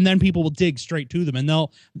 So and then people will dig straight to them, and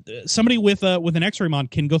somebody with an X-ray mod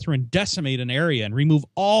can go through and decimate an area and remove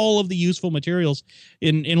all of the useful materials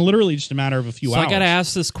in literally just a matter of a few hours. So I got to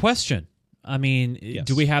ask this question. I mean, Yes.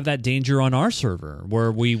 do we have that danger on our server?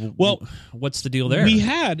 What's the deal there? We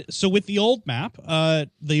had, so with the old map,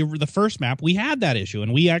 the first map, we had that issue,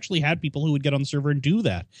 and we actually had people who would get on the server and do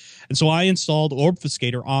that. And so I installed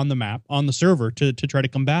Orbfuscator on the map, on the server, to try to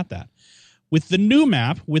combat that. With the new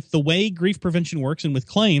map, with the way grief prevention works and with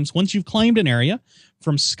claims, once you've claimed an area,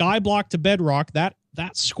 from skyblock to bedrock, that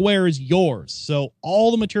square is yours. So all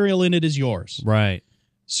the material in it is yours. Right.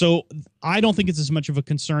 So I don't think it's as much of a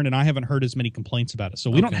concern, and I haven't heard as many complaints about it. So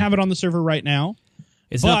we don't have it on the server right now.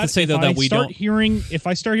 It's not to say, though, that we don't... If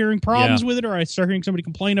I start hearing problems with it, or I start hearing somebody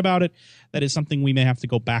complain about it, that is something we may have to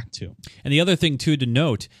go back to. And the other thing, too, to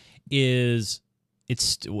note is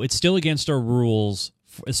it's still against our rules,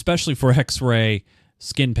 especially for X-ray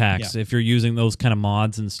skin packs, if you're using those kind of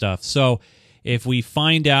mods and stuff. So if we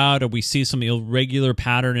find out or we see some irregular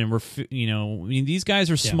pattern and these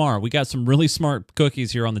guys are smart. We got some really smart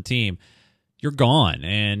cookies here on the team. you're gone.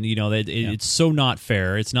 And, it's so not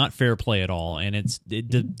fair. It's not fair play at all. And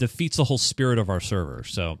it defeats the whole spirit of our server.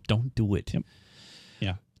 So don't do it. Yep.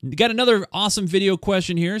 Yeah. Got another awesome video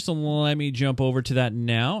question here. So let me jump over to that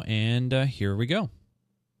now. And here we go.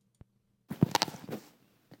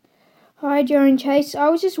 Hi, Joe and Chase. I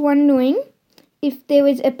was just wondering if there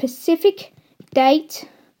was a specific date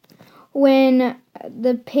when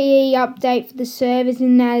the PE update for the servers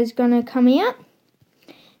and that is going to come out.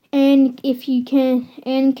 And if you can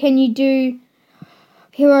you do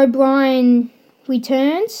Herobrine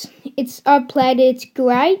Returns? I've played it, it's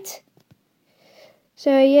great.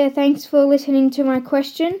 So yeah, thanks for listening to my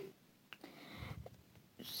question.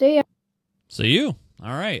 See ya. See you.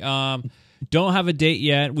 All right. Don't have a date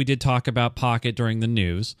yet. We did talk about Pocket during the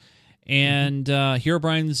news. And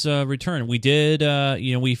Herobrine's return. We did,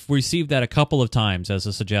 we've received that a couple of times as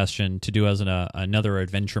a suggestion to do as another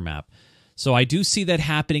adventure map. So I do see that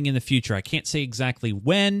happening in the future. I can't say exactly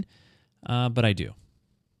when, but I do.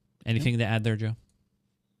 Anything to add there, Joe?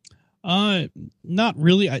 Not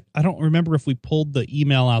really. I don't remember if we pulled the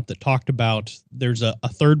email out that talked about there's a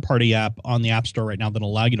third-party app on the App Store right now that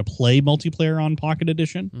allow you to play multiplayer on Pocket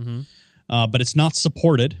Edition. Mm-hmm. But it's not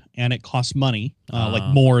supported, and it costs money,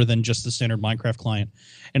 like more than just the standard Minecraft client.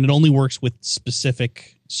 And it only works with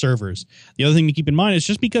specific servers. The other thing to keep in mind is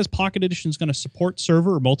just because Pocket Edition is going to support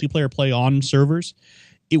server or multiplayer play on servers,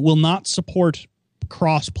 it will not support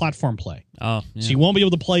cross-platform play. Oh, yeah. So you won't be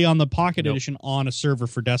able to play on the Pocket Edition on a server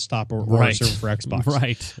for desktop or a server for Xbox.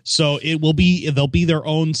 Right. So they'll be their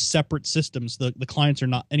own separate systems. The clients are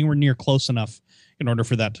not anywhere near close enough in order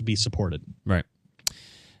for that to be supported. Right.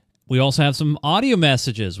 We also have some audio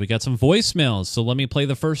messages. We got some voicemails, so let me play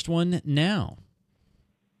the first one now.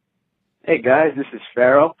 Hey guys, this is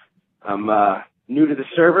Farrell. I'm new to the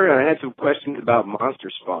server, and I had some questions about monster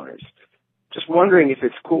spawners. Just wondering if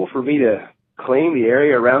it's cool for me to claim the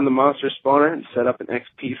area around the monster spawner and set up an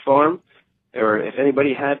XP farm, or if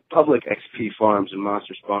anybody had public XP farms and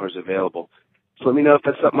monster spawners available. So let me know if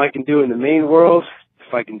that's something I can do in the main world,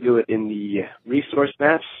 if I can do it in the resource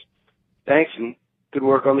maps. Thanks, and good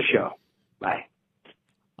work on the show. Bye.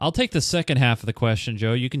 I'll take the second half of the question,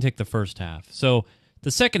 Joe. You can take the first half. So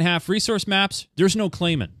the second half, resource maps, there's no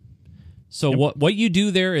claiming. So what you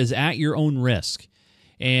do there is at your own risk.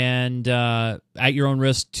 And at your own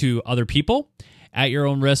risk to other people, at your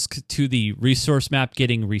own risk to the resource map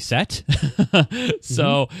getting reset.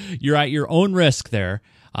 So you're at your own risk there.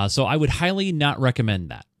 So I would highly not recommend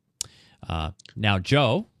that. Now,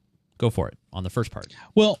 Joe, go for it on the first part.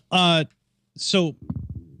 Well, so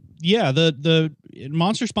yeah, the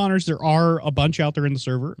monster spawners, there are a bunch out there in the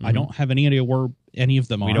server. I don't have any idea where any of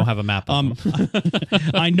them are. We don't have a map of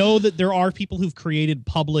them. I know that there are people who've created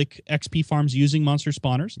public XP farms using monster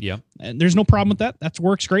spawners. Yeah. And there's no problem with that. That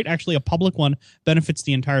works great. Actually, a public one benefits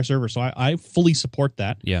the entire server, so I fully support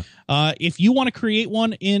that. Yeah. If you want to create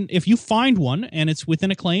one, if you find one and it's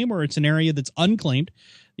within a claim or it's an area that's unclaimed,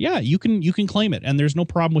 yeah, you can claim it, and there's no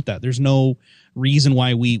problem with that. There's no reason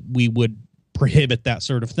why we would prohibit that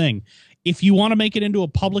sort of thing. If you want to make it into a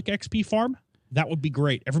public XP farm, that would be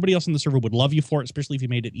great. Everybody else on the server would love you for it, especially if you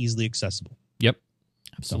made it easily accessible. Yep.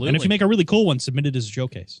 Absolutely. And if you make a really cool one, submit it as a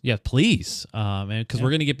showcase. Yeah, please. Because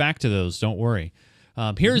we're going to get back to those. Don't worry.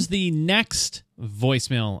 Here's the next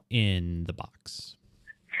voicemail in the box.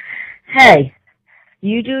 Hey,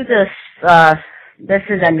 you do this, this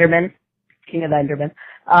is Enderman, King of Enderman.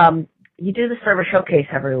 You do the server showcase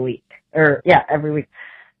every week. Every week.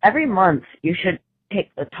 Every month, you should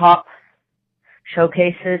take the top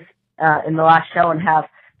showcases in the last show and have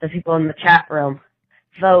the people in the chat room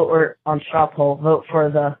vote, or on straw poll, vote for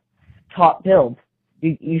the top build.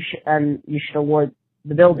 You should award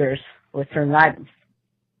the builders with certain items.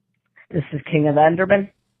 This is King of Enderman,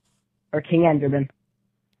 or King Enderman.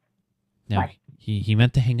 Now, he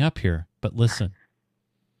meant to hang up here, but listen.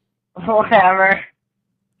 Whatever.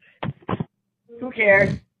 Who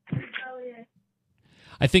cares?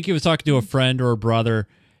 I think he was talking to a friend or a brother,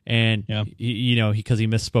 and because he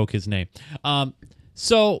misspoke his name.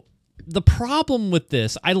 So the problem with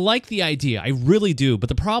this, I like the idea, I really do, but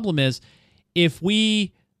the problem is if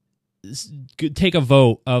we take a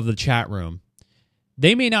vote of the chat room,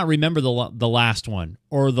 they may not remember the last one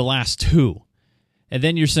or the last two, and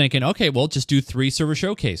then you're thinking, okay, well, just do 3 server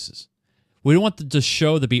showcases. We don't want the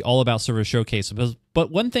show to be all about server showcases,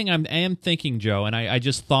 but one thing I am thinking, Joe, and I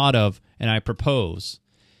just thought of and I propose,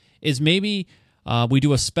 is maybe we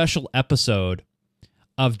do a special episode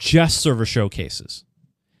of just server showcases.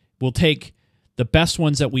 We'll take the best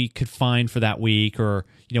ones that we could find for that week, or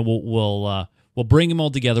we'll bring them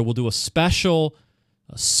all together. We'll do a special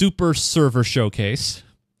super server showcase,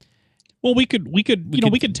 Well, we could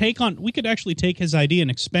actually take his idea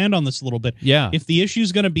and expand on this a little bit. Yeah. If the issue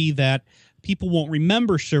is going to be that people won't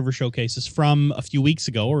remember server showcases from a few weeks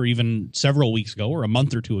ago, or even several weeks ago, or a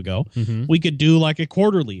month or two ago, we could do like a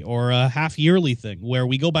quarterly or a half yearly thing where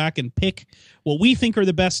we go back and pick what we think are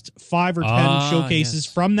the best 5 or 10 showcases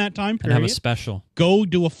from that time period. And have a special. Go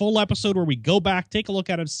do a full episode where we go back, take a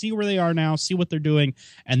look at it, see where they are now, see what they're doing,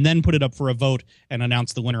 and then put it up for a vote and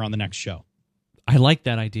announce the winner on the next show. I like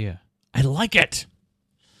that idea. I like it.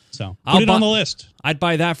 So put it on the list. I'd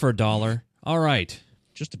buy that for $1. All right.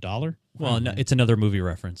 Just $1? Well, no, it's another movie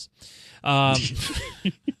reference. I'll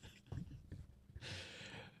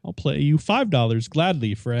play you $5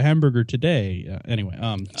 gladly for a hamburger today. Anyway,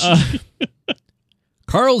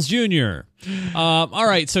 Carl's Jr. All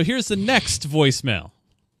right, so here's the next voicemail.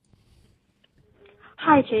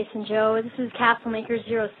 Hi, Jason Joe. This is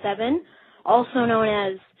Castlemaker07, also known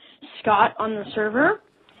as Scott on the server.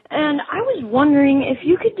 And I was wondering if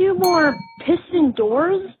you could do more piston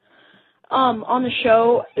doors on the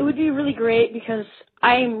show. It would be really great because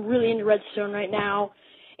I'm really into Redstone right now.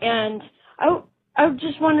 And I'm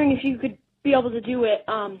just wondering if you could be able to do it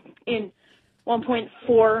in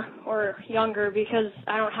 1.4 or younger, because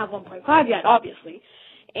I don't have 1.5 yet, obviously.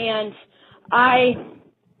 And I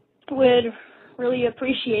would really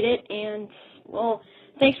appreciate it. And, well,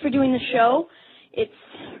 thanks for doing the show. It's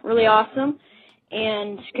really awesome.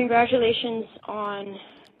 And congratulations on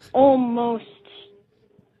almost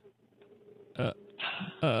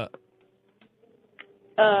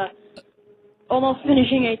almost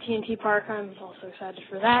finishing AT&T Park. I'm also excited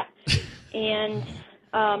for that. And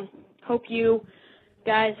hope you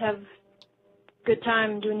guys have a good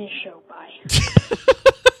time doing this show. Bye.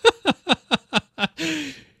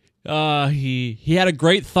 He had a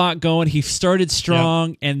great thought going. He started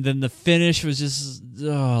strong, and then the finish was just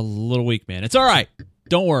a little weak, man. It's all right.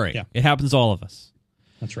 Don't worry. Yeah. It happens to all of us.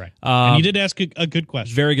 That's right. And you did ask a good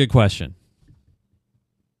question. Very good question.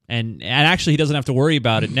 And actually, he doesn't have to worry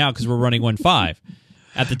about it now because we're running 1.5.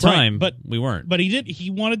 At the time, but we weren't. But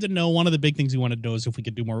he wanted to know, one of the big things he wanted to know is if we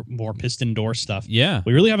could do more piston door stuff. Yeah.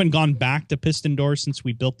 We really haven't gone back to piston doors since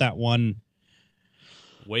we built that one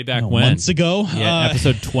way back when? Months ago. Yeah,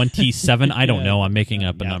 episode 27. I don't know. I'm making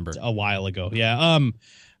up a number. A while ago. Yeah.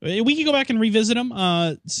 We can go back and revisit them.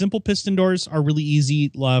 Simple piston doors are really easy.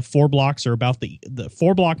 4 blocks are about the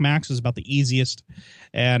 4 block max is about the easiest.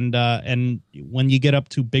 And when you get up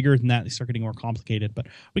to bigger than that, they start getting more complicated. But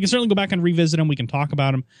we can certainly go back and revisit them. We can talk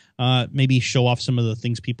about them. Maybe show off some of the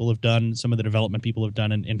things people have done, some of the development people have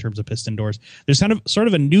done in terms of piston doors. There's sort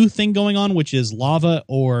of a new thing going on, which is lava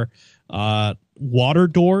or water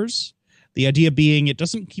doors. The idea being it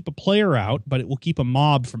doesn't keep a player out, but it will keep a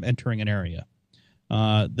mob from entering an area.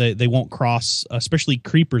 They won't cross, especially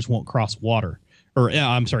creepers won't cross water.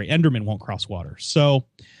 Endermen won't cross water. So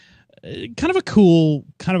kind of a cool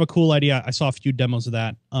idea. I saw a few demos of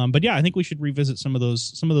that. But yeah, I think we should revisit some of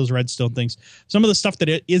those Redstone things. Some of the stuff that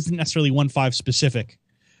it isn't necessarily 1.5 specific,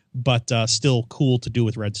 but still cool to do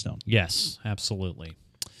with Redstone. Yes, absolutely.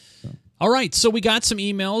 All right, so we got some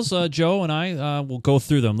emails. Joe and I will go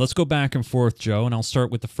through them. Let's go back and forth, Joe, and I'll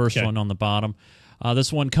start with the first one on the bottom.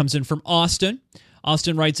 This one comes in from Austin.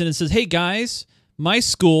 Austin writes in and says, "Hey, guys, my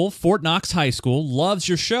school, Fort Knox High School, loves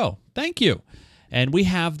your show. Thank you. And we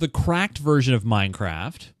have the cracked version of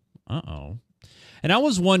Minecraft. Uh-oh. And I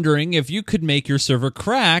was wondering if you could make your server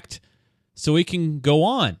cracked so we can go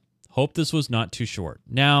on. Hope this was not too short."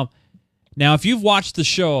 Now, if you've watched the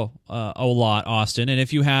show a lot, Austin, and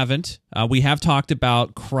if you haven't, we have talked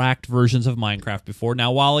about cracked versions of Minecraft before.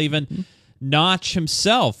 Now, while even Notch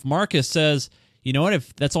himself, Marcus, says, you know what,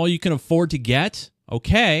 if that's all you can afford to get,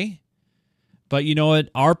 okay. But you know what,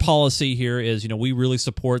 our policy here is, we really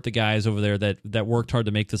support the guys over there that worked hard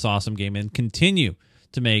to make this awesome game and continue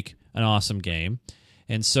to make an awesome game.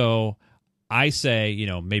 And so I say,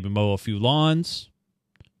 maybe mow a few lawns,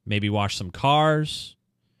 maybe wash some cars,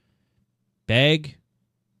 beg.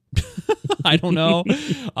 I don't know.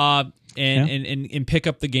 And pick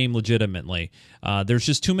up the game legitimately. There's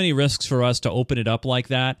just too many risks for us to open it up like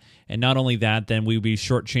that. And not only that, then we'd be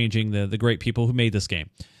shortchanging the great people who made this game.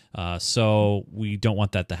 So we don't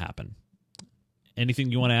want that to happen.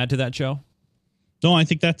 Anything you want to add to that, Joe? No, I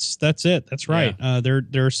think that's it. That's right. Yeah.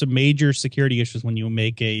 There are some major security issues when you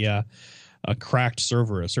make a cracked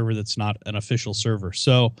server, a server that's not an official server.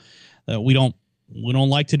 So we don't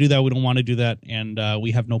like to do that. We don't want to do that, and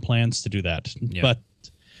we have no plans to do that. Yeah.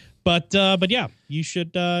 But yeah, you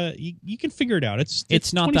should. You can figure it out.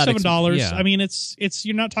 It's not $27. Yeah. I mean, it's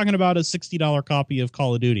you're not talking about a $60 copy of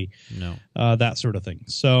Call of Duty. No, that sort of thing.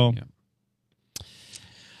 So. Yeah.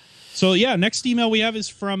 So yeah, next email we have is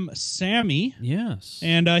from Sammy. Yes.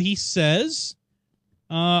 And he says,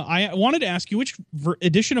 I wanted to ask you which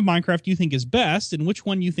edition of Minecraft you think is best and which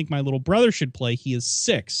one you think my little brother should play. He is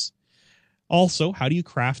 6. Also, how do you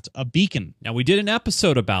craft a beacon? Now, we did an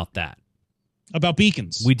episode about that. About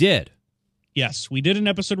beacons. We did. Yes, we did an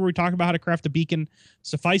episode where we talked about how to craft a beacon.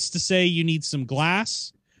 Suffice to say, you need some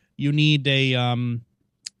glass. You need some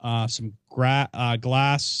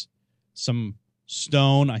glass, some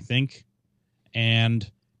stone, I think,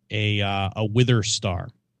 and a wither star.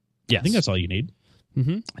 Yes. I think that's all you need.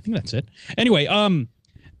 Mm-hmm. I think that's it. Anyway,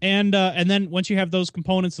 and then once you have those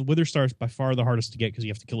components, the wither star is by far the hardest to get because you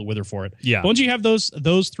have to kill a wither for it. Yeah. But once you have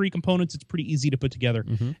those 3 components, it's pretty easy to put together,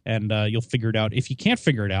 and you'll figure it out. If you can't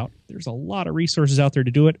figure it out, there's a lot of resources out there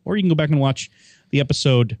to do it, or you can go back and watch the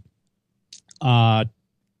episode. What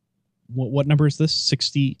number is this?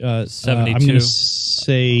 60. 72. I'm going to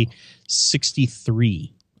say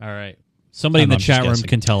 63. All right. Somebody in the chat room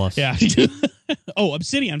can tell us. Yeah. Oh,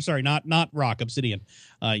 obsidian. I'm sorry, not rock. Obsidian.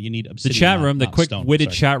 You need obsidian. The chat room, the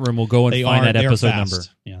quick-witted chat room, will go and find that episode number.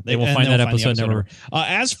 Yeah, they will find that episode number.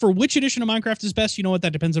 As for which edition of Minecraft is best, you know what?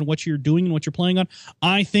 That depends on what you're doing and what you're playing on.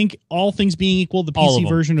 I think all things being equal, the PC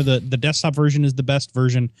version or the desktop version is the best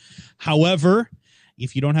version. However,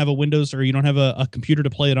 if you don't have a Windows or you don't have a computer to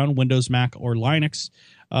play it on, Windows, Mac, or Linux,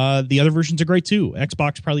 the other versions are great too.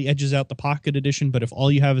 Xbox probably edges out the Pocket Edition, but if all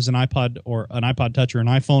you have is an iPod or an iPod Touch or an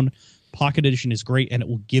iPhone, Pocket Edition is great, and it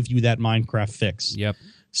will give you that Minecraft fix. Yep.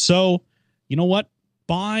 So, you know what?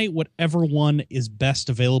 Buy whatever one is best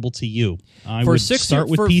available to you. I would start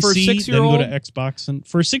with PC, then go to Xbox, and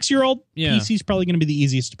for a 6-year-old, PC is probably going to be the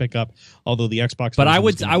easiest to pick up. Although the Xbox, but I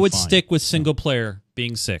would stick with single player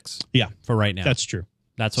being 6. Yeah, for right now, that's true.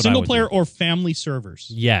 That's what single player or family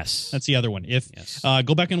servers. Yes, that's the other one.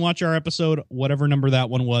 Go back and watch our episode, whatever number that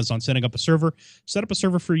one was, on setting up a server. Set up a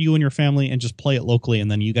server for you and your family, and just play it locally,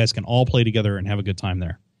 and then you guys can all play together and have a good time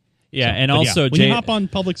there. Yeah, so, and also when you hop on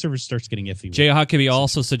public servers, it starts getting iffy. Jay Huckabee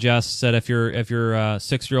also suggests that if your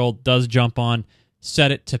 6-year-old does jump on,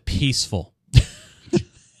 set it to peaceful,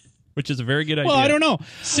 which is a very good idea. Well, I don't know.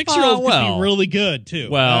 6-year-old could be really good too.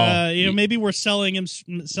 Well, maybe we're selling him.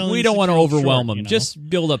 We don't want to overwhelm him. Just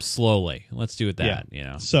build up slowly. Let's do it that.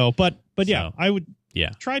 Yeah. So, but yeah, I would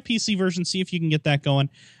try PC version, see if you can get that going.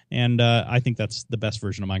 And I think that's the best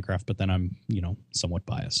version of Minecraft. But then I'm somewhat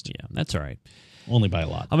biased. Yeah, that's all right. Only by a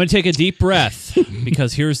lot. I'm going to take a deep breath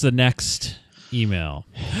because here's the next email.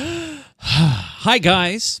 Hi,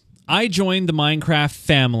 guys. I joined the Minecraft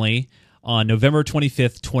family on November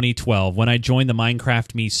 25th, 2012, when I joined the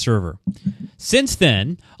Minecraft Me server. Since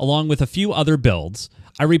then, along with a few other builds,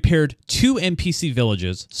 I repaired 2 NPC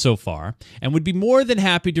villages so far and would be more than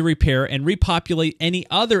happy to repair and repopulate any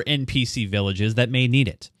other NPC villages that may need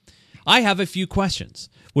it. I have a few questions,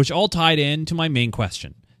 which all tied in to my main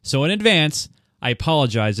question. So in advance, I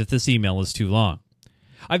apologize if this email is too long.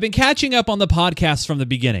 I've been catching up on the podcast from the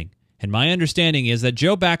beginning, and my understanding is that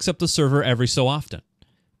Joe backs up the server every so often.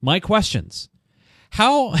 My questions: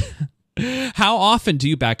 How often do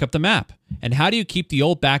you back up the map? And how do you keep the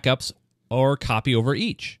old backups or copy over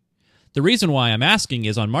each? The reason why I'm asking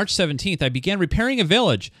is on March 17th, I began repairing a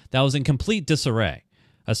village that was in complete disarray.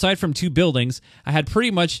 Aside from 2 buildings, I had pretty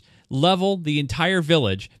much leveled the entire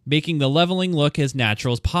village, making the leveling look as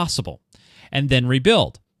natural as possible, and then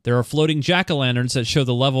rebuild. There are floating jack-o'-lanterns that show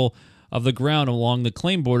the level of the ground along the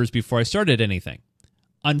claim borders before I started anything.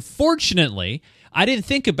 Unfortunately, I didn't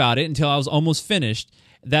think about it until I was almost finished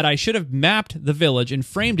that I should have mapped the village and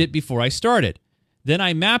framed it before I started. Then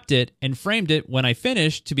I mapped it and framed it when I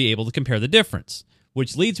finished to be able to compare the difference,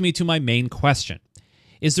 which leads me to my main question.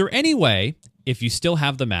 Is there any way, if you still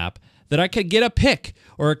have the map, that I could get a pic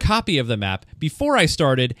or a copy of the map before I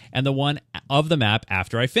started and the one of the map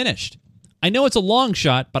after I finished? I know it's a long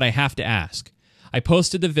shot, but I have to ask. I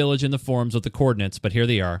posted the village in the forums with the coordinates, but here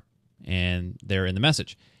they are, and they're in the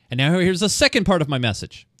message. And now here's the second part of my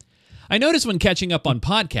message. I noticed when catching up on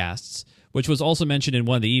podcasts, which was also mentioned in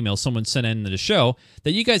one of the emails someone sent in the show,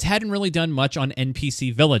 that you guys hadn't really done much on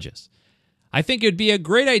NPC villages. I think it would be a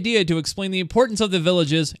great idea to explain the importance of the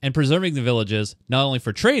villages and preserving the villages, not only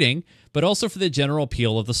for trading, but also for the general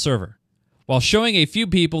appeal of the server. While showing a few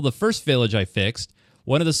people the first village I fixed,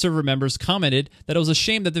 one of the server members commented that it was a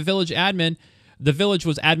shame that the village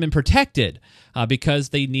was admin protected because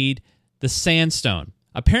they need the sandstone.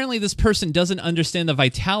 Apparently, this person doesn't understand the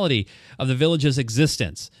vitality of the village's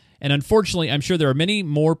existence. And unfortunately, I'm sure there are many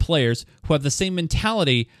more players who have the same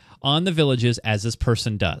mentality on the villages as this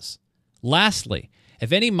person does. Lastly,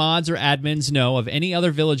 if any mods or admins know of any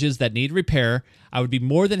other villages that need repair, I would be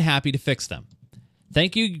more than happy to fix them.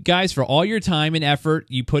 Thank you guys for all your time and effort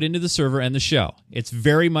you put into the server and the show. It's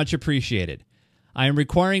very much appreciated. I am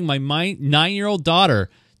requiring my 9-year-old daughter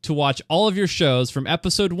to watch all of your shows from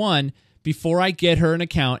episode 1 before I get her an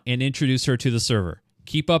account and introduce her to the server.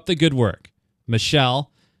 Keep up the good work.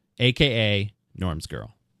 Michelle, a.k.a. Norm's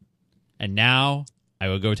Girl. And now I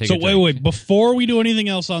will go take a drink. So wait. Before we do anything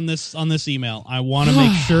else on this email, I want to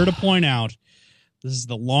make sure to point out this is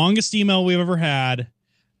the longest email we've ever had.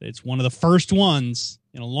 It's one of the first ones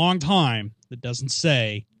in a long time that doesn't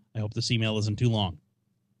say, I hope this email isn't too long.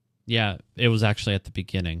 Yeah, it was actually at the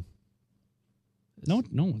beginning. No, it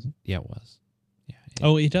wasn't. Yeah, it was. Yeah.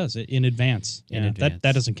 Oh, it does. In advance. In Yeah, advance.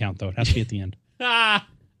 That doesn't count, though. It has to be at the end.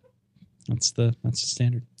 That's the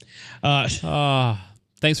standard.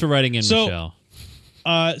 Thanks for writing in, Michelle.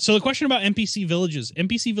 So the question about NPC villages.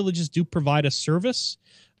 NPC villages do provide a service,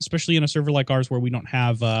 especially in a server like ours where we don't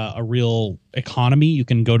have a real economy. You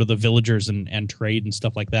can go to the villagers and trade and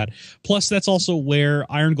stuff like that. Plus, that's also where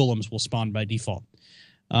iron golems will spawn by default.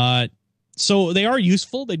 So they are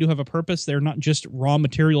useful. They do have a purpose. They're not just raw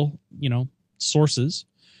material, sources.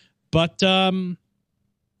 But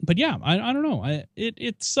yeah, I don't know.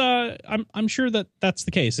 I'm sure that's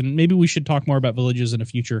the case, and maybe we should talk more about villages in a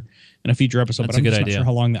future episode. That's but I'm a good just idea. not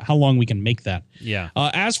sure how long we can make that. Yeah.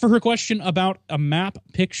 As for her question about a map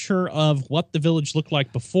picture of what the village looked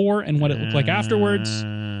like before and what it looked like afterwards,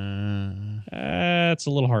 it's a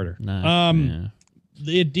little harder.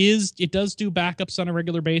 It does do backups on a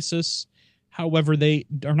regular basis. However, they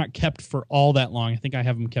are not kept for all that long. I think I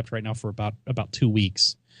have them kept right now for about 2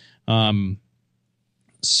 weeks.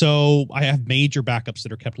 So I have major backups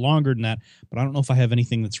that are kept longer than that, but I don't know if I have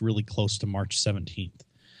anything that's really close to March 17th.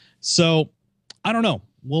 So I don't know.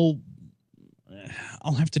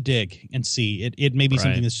 I'll have to dig and see. It may be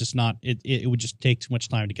something that's just not. It would just take too much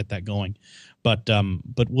time to get that going, but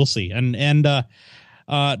we'll see. And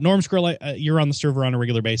Norm's Girl, you're on the server on a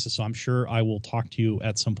regular basis, so I'm sure I will talk to you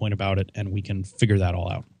at some point about it, and we can figure that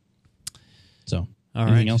all out. So,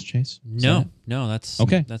 anything else, Chase? No, that's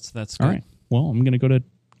okay. That's good. All right. Well, I'm going to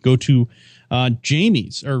go to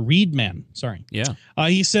Jamie's or Reedman. Sorry. Yeah.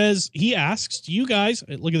 He asks, do you guys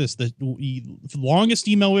look at this? The longest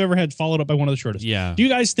email we ever had, followed up by one of the shortest. Yeah. Do you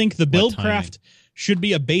guys think the Buildcraft should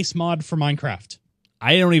be a base mod for Minecraft?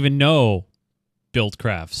 I don't even know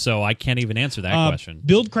Buildcraft, so I can't even answer that question.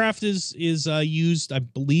 Buildcraft is used, I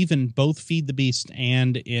believe, in both Feed the Beast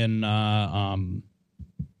and in I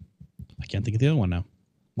can't think of the other one now.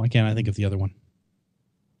 Why can't I think of the other one?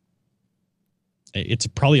 It's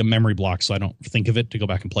probably a memory block, so I don't think of it to go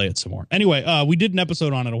back and play it some more. Anyway, we did an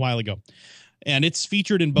episode on it a while ago, and it's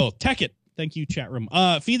featured in both. Tekkit, thank you, chat room.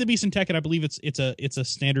 Feed the Beast and Tekkit, I believe it's a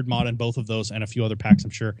standard mod in both of those, and a few other packs. I'm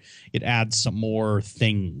sure it adds some more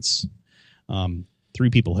things. 3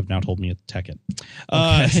 people have now told me it's Tekkit.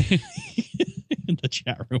 In the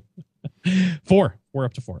chat room. 4. We're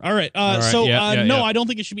up to 4. All right. No, I don't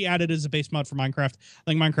think it should be added as a base mod for Minecraft.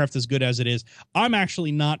 I think Minecraft is good as it is. I'm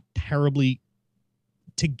actually not terribly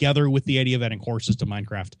together with the idea of adding horses to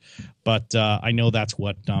Minecraft, but I know that's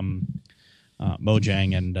what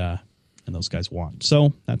Mojang and those guys want.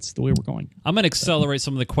 So that's the way we're going. I'm going to accelerate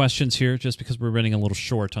some of the questions here just because we're running a little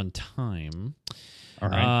short on time. All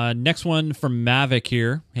right. Next one from Mavic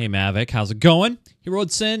here. Hey, Mavic, how's it going? He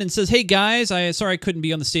wrote in and says, hey, guys, sorry I couldn't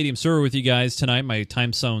be on the Stadium server with you guys tonight. My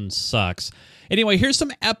time zone sucks. Anyway, here's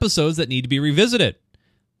some episodes that need to be revisited.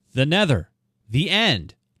 The Nether. The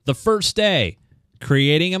End. The First Day.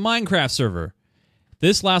 Creating a Minecraft server.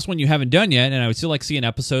 This last one you haven't done yet, and I would still like to see an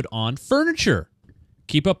episode on furniture.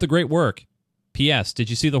 Keep up the great work. P.S. Did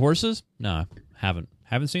you see the horses? No, haven't.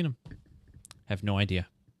 Haven't seen them. Have no idea.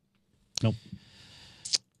 Nope.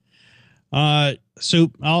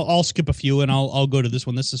 So I'll skip a few and I'll go to this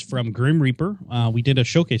one. This is from Grim Reaper. We did a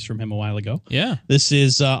showcase from him a while ago. Yeah. This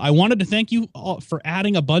is, I wanted to thank you all for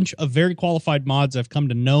adding a bunch of very qualified mods. I've come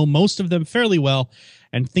to know most of them fairly well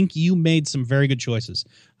and think you made some very good choices.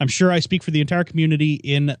 I'm sure I speak for the entire community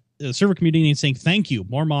in the server community in saying thank you.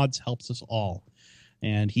 More mods helps us all.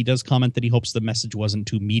 And he does comment that he hopes the message wasn't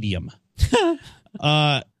too medium.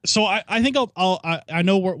 So I think I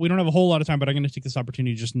know we don't have a whole lot of time, but I'm going to take this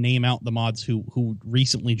opportunity to just name out the mods who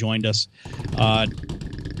recently joined us.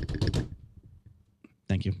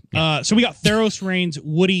 Thank you. Yeah. So we got Theros Reigns,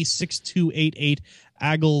 Woody 6288,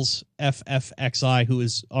 Aggles FFXI, who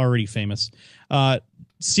is already famous.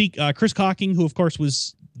 Chris Cocking, who of course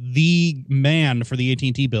was the man for the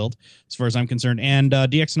AT&T build, as far as I'm concerned, and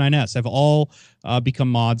DX9S have all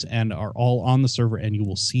become mods and are all on the server, and you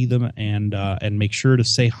will see them and make sure to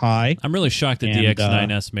say hi. I'm really shocked that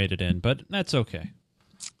DX9S made it in, but that's okay.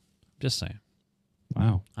 Just saying.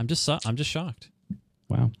 Wow. I'm just shocked.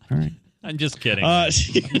 Wow. All right. I'm just kidding. I'm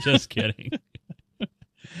just kidding.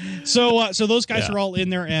 So those guys are all in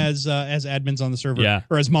there as admins on the server,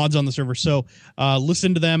 or as mods on the server. So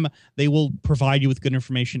listen to them. They will provide you with good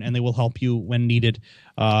information, and they will help you when needed.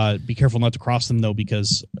 Be careful not to cross them, though,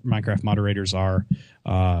 because Minecraft moderators are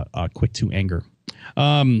quick to anger.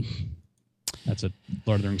 That's a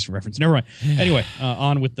Lord of the Rings reference. Never mind. Anyway,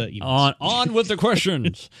 on with the emails. On with the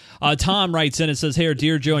questions. Tom writes in and says, "Hey,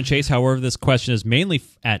 dear Joe and Chase, however, this question is mainly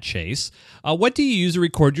at Chase. What do you use to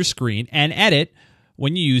record your screen and edit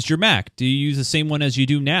when you use your Mac? Do you use the same one as you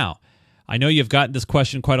do now? I know you've gotten this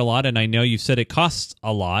question quite a lot, and I know you've said it costs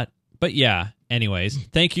a lot. But yeah, anyways,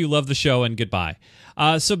 thank you, love the show, and goodbye."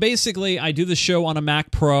 So basically, I do the show on a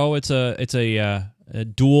Mac Pro. It's a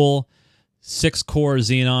dual 6-core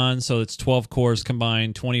Xenon, so it's 12 cores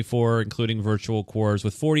combined, 24 including virtual cores,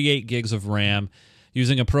 with 48 gigs of RAM,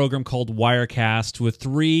 using a program called Wirecast with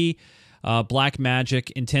 3 Blackmagic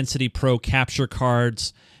Intensity Pro capture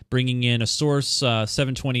cards, bringing in a source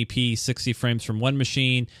 720p 60 frames from one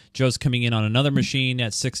machine. Joe's coming in on another machine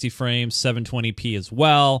at 60 frames, 720p as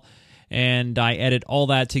well. And I edit all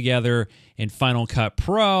that together in Final Cut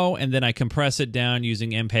Pro, and then I compress it down using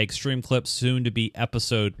MPEG Streamclips, soon to be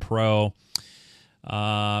Episode Pro.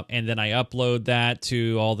 And then I upload that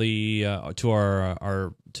to all the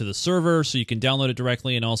to the server, so you can download it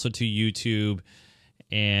directly, and also to YouTube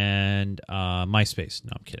and MySpace.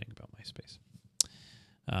 No, I'm kidding about MySpace.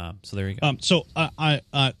 So there you go. So I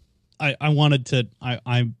wanted to.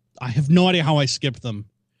 I have no idea how I skipped them,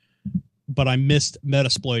 but I missed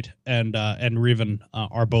Metasploit and Riven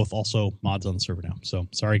are both also mods on the server now. So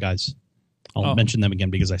sorry, guys. I'll mention them again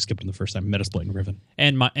because I skipped them the first time. Metasploit and Riven.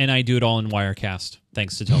 And I do it all in Wirecast,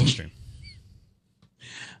 thanks to Telestream.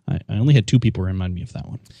 I only had 2 people remind me of that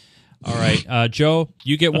one. All right, Joe,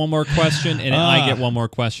 you get one more question, and I get one more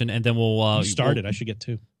question, and then we'll... you started. I should get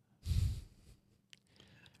 2.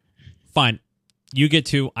 Fine. You get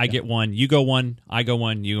 2, I get 1. You go 1, I go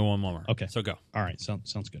 1, you go 1 more. Okay. So go. All right,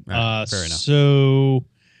 sounds good. Right, fair enough. So...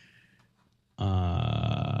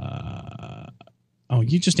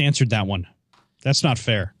 you just answered that one. That's not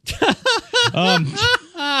fair. All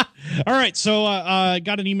right, so I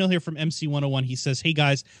got an email here from MC101. He says, "Hey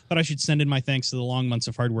guys, thought I should send in my thanks to the long months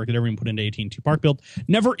of hard work that everyone put into AT&T Park build.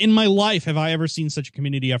 Never in my life have I ever seen such a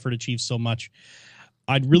community effort achieve so much.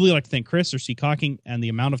 I'd really like to thank Chris or C. Cocking, and the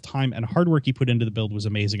amount of time and hard work he put into the build was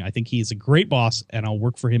amazing. I think he is a great boss, and I'll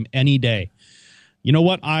work for him any day." You know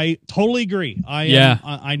what? I totally agree.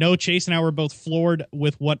 I know Chase and I were both floored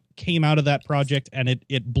with what came out of that project, and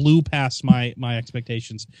it blew past my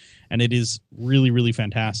expectations, and it is really, really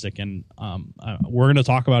fantastic. And we're going to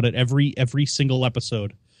talk about it every single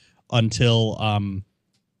episode until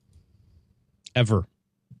ever.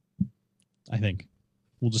 I think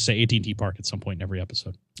we'll just say AT&T Park at some point in every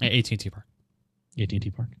episode. AT&T Park.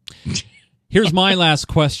 AT&T Park. Here's my last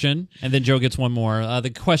question, and then Joe gets one more. The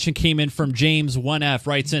question came in from James 1F,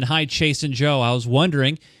 writes in, "Hi, Chase and Joe. I was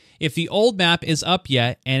wondering if the old map is up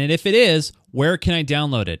yet, and if it is, where can I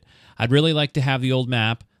download it? I'd really like to have the old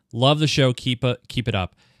map. Love the show. Keep it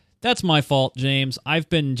up." That's my fault, James. I've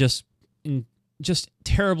been just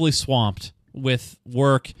terribly swamped with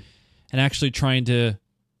work and actually trying to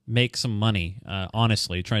make some money,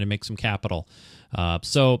 honestly, trying to make some capital.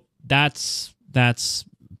 So that's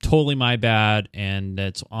totally my bad, and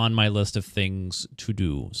it's on my list of things to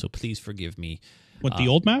do. So please forgive me. What, the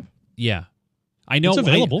old map? Yeah, I know it's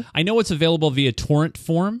available. I know it's available via torrent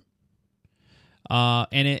form.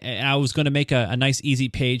 And I was going to make a nice, easy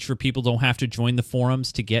page for people don't have to join the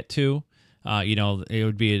forums to get to. It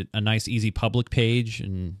would be a nice, easy public page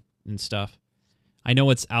and stuff. I know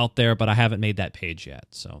it's out there, but I haven't made that page yet,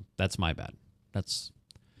 so that's my bad. That's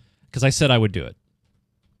because I said I would do it.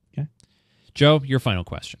 Okay. Joe, your final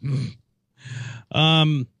question.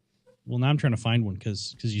 Well, now I'm trying to find one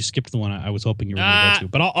because you skipped the one I was hoping you were going to go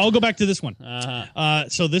to. But I'll go back to this one.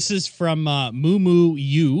 So this is from Moo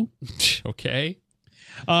Yu. Okay.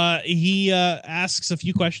 He asks a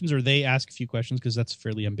few questions, or they ask a few questions because that's a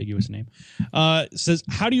fairly ambiguous name. Says,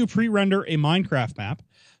 how do you pre-render a Minecraft map?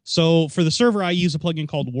 So for the server, I use a plugin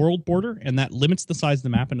called World Border, and that limits the size of the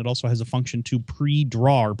map, and it also has a function to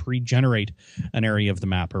pre-draw or pre-generate an area of the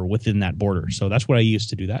map or within that border. So that's what I use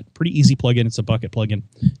to do that. Pretty easy plugin. It's a bucket plugin.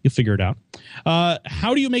 You'll figure it out.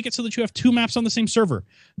 How do you make it so that you have two maps on the same server?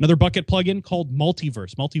 Another bucket plugin called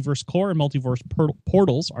Multiverse. Multiverse Core and Multiverse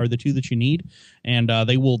Portals are the two that you need, and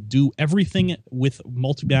they will do everything with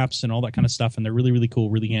multi-maps and all that kind of stuff, and they're really, really cool,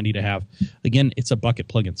 really handy to have. Again, it's a bucket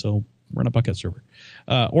plugin, so run a bucket server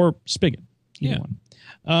or Spigot, either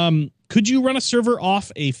one. Could you run a server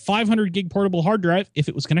off a 500 gig portable hard drive if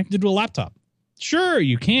it was connected to a laptop? Sure,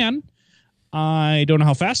 you can. I don't know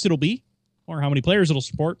how fast it'll be or how many players it'll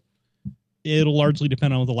support. It'll largely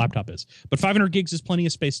depend on what the laptop is. But 500 gigs is plenty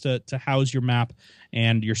of space to house your map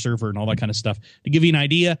and your server and all that kind of stuff. To give you an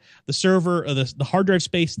idea, the server, or the hard drive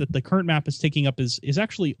space that the current map is taking up is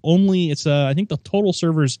actually only, I think the total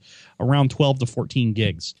server's around 12 to 14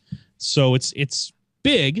 gigs. So it's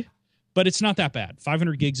big, but it's not that bad.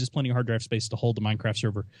 500 gigs is plenty of hard drive space to hold the Minecraft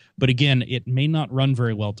server. But again, it may not run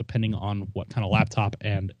very well depending on what kind of laptop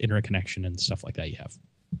and internet connection and stuff like that you have.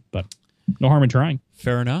 But no harm in trying.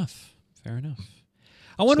 Fair enough. Fair enough.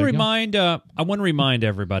 I want to remind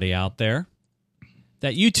everybody out there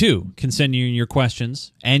that you too can send in your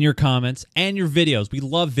questions and your comments and your videos. We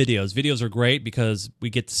love videos. Videos are great because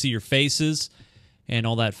we get to see your faces and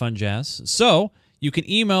all that fun jazz. So you can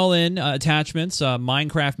email in attachments.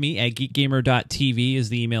 minecraftme@geekgamer.tv is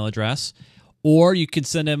the email address. Or you can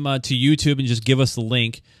send them to YouTube and just give us the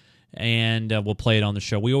link, and we'll play it on the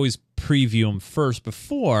show. We always preview them first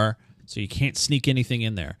before, so you can't sneak anything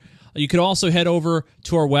in there. You could also head over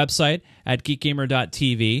to our website at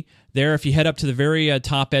geekgamer.tv. There, if you head up to the very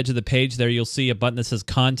top edge of the page there, you'll see a button that says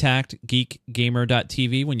Contact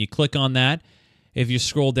geekgamer.tv. When you click on that, if you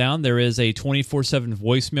scroll down, there is a 24/7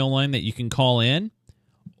 voicemail line that you can call in,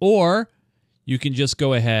 or you can just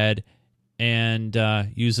go ahead and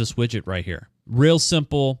use this widget right here. Real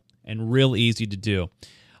simple and real easy to do.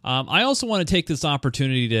 I also want to take this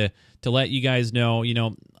opportunity to let you guys know,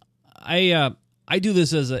 I do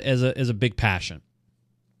this as a big passion.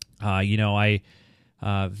 I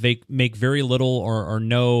make very little or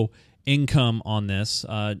no income on this,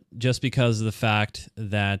 just because of the fact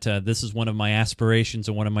that this is one of my aspirations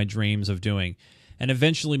and one of my dreams of doing. And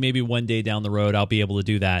eventually, maybe one day down the road, I'll be able to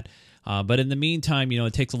do that. But in the meantime,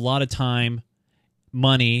 it takes a lot of time,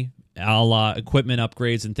 money, equipment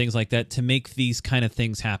upgrades, and things like that to make these kind of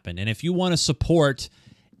things happen. And if you want to support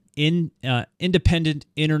independent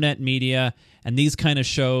internet media and these kind of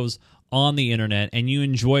shows on the internet, and you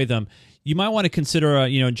enjoy them, you might want to consider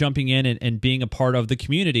jumping in and being a part of the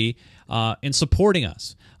community and supporting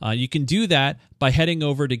us. You can do that by heading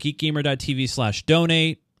over to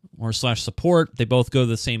geekgamer.tv/donate or /support. They both go to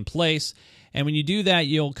the same place. And when you do that,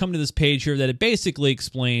 you'll come to this page here that it basically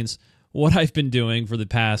explains what I've been doing for the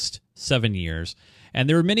past 7 years. And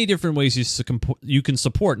there are many different ways you can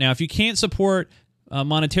support. Now, if you can't support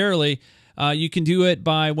monetarily, you can do it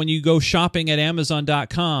by when you go shopping at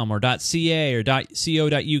Amazon.com or .ca or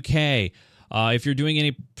 .co.uk. If you're doing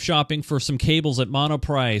any shopping for some cables at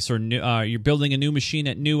Monoprice, or you're building a new machine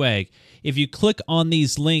at Newegg, if you click on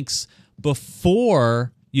these links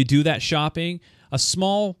before you do that shopping, a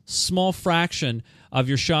small fraction of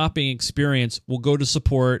your shopping experience will go to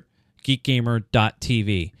support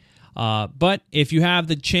geekgamer.tv. But if you have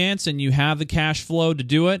the chance and you have the cash flow to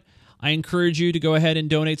do it, I encourage you to go ahead and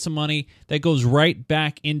donate some money. That goes right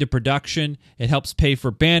back into production. It helps pay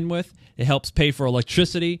for bandwidth. It helps pay for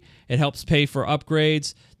electricity. It helps pay for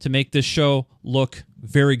upgrades to make this show look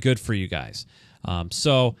very good for you guys.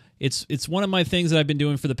 So it's one of my things that I've been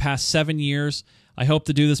doing for the past 7 years. I hope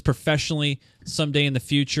to do this professionally someday in the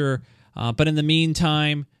future. But in the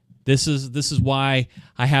meantime, this is why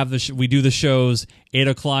I have we do the shows 8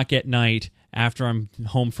 o'clock at night after I'm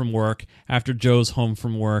home from work, after Joe's home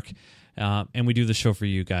from work, and we do the show for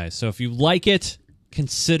you guys. So if you like it,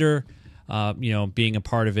 consider being a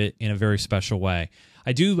part of it in a very special way.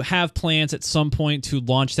 I do have plans at some point to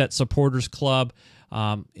launch that supporters club.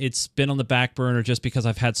 It's been on the back burner just because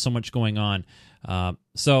I've had so much going on.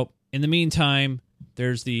 So in the meantime,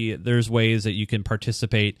 there's ways that you can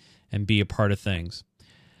participate and be a part of things.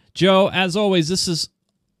 Joe, as always,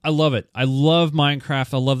 I love it. I love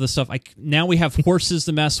Minecraft. I love this stuff. Now we have horses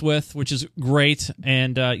to mess with, which is great.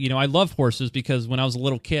 And I love horses because when I was a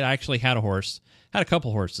little kid, I actually had a horse. Had a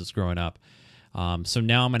couple horses growing up. So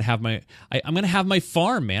now I'm gonna have my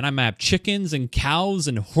farm, man. I'm gonna have chickens and cows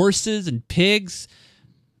and horses and pigs.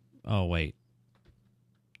 Oh wait,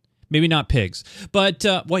 maybe not pigs, but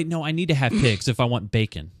wait, no, I need to have pigs if I want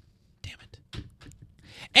bacon. Damn it.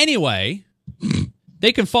 Anyway.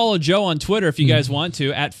 They can follow Joe on Twitter if you guys want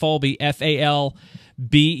to, at Falbey, Falbey.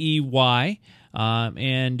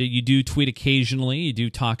 And you do tweet occasionally. You do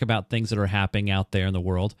talk about things that are happening out there in the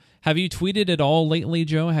world. Have you tweeted at all lately,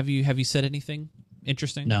 Joe? Have you said anything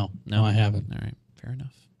interesting? No, I haven't. All right, fair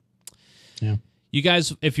enough. Yeah. You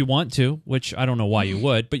guys, if you want to, which I don't know why you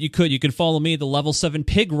would, but you could. You could follow me, the Level 7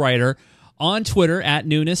 Pig Writer, on Twitter at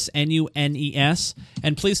Nunes, Nunes.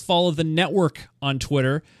 And please follow the network on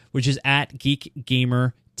Twitter, which is at Geek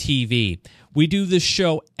Gamer TV. We do this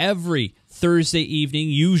show every Thursday evening,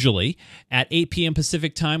 usually at 8 p.m.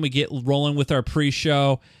 Pacific time. We get rolling with our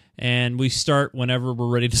pre-show, and we start whenever we're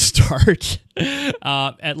ready to start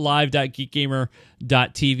at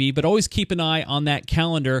live.geekgamer.tv. But always keep an eye on that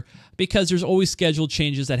calendar because there's always scheduled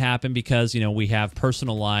changes that happen because, we have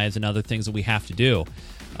personal lives and other things that we have to do.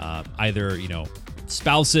 Either,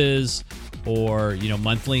 spouses or,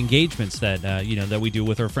 monthly engagements that, that we do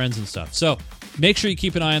with our friends and stuff. So make sure you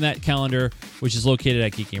keep an eye on that calendar, which is located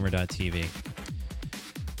at geekgamer.tv.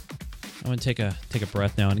 I'm going to take a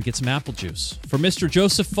breath now and get some apple juice. For Mr.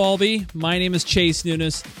 Joseph Falby, my name is Chase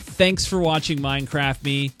Nunes. Thanks for watching Minecraft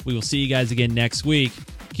Me. We will see you guys again next week.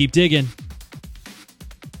 Keep digging.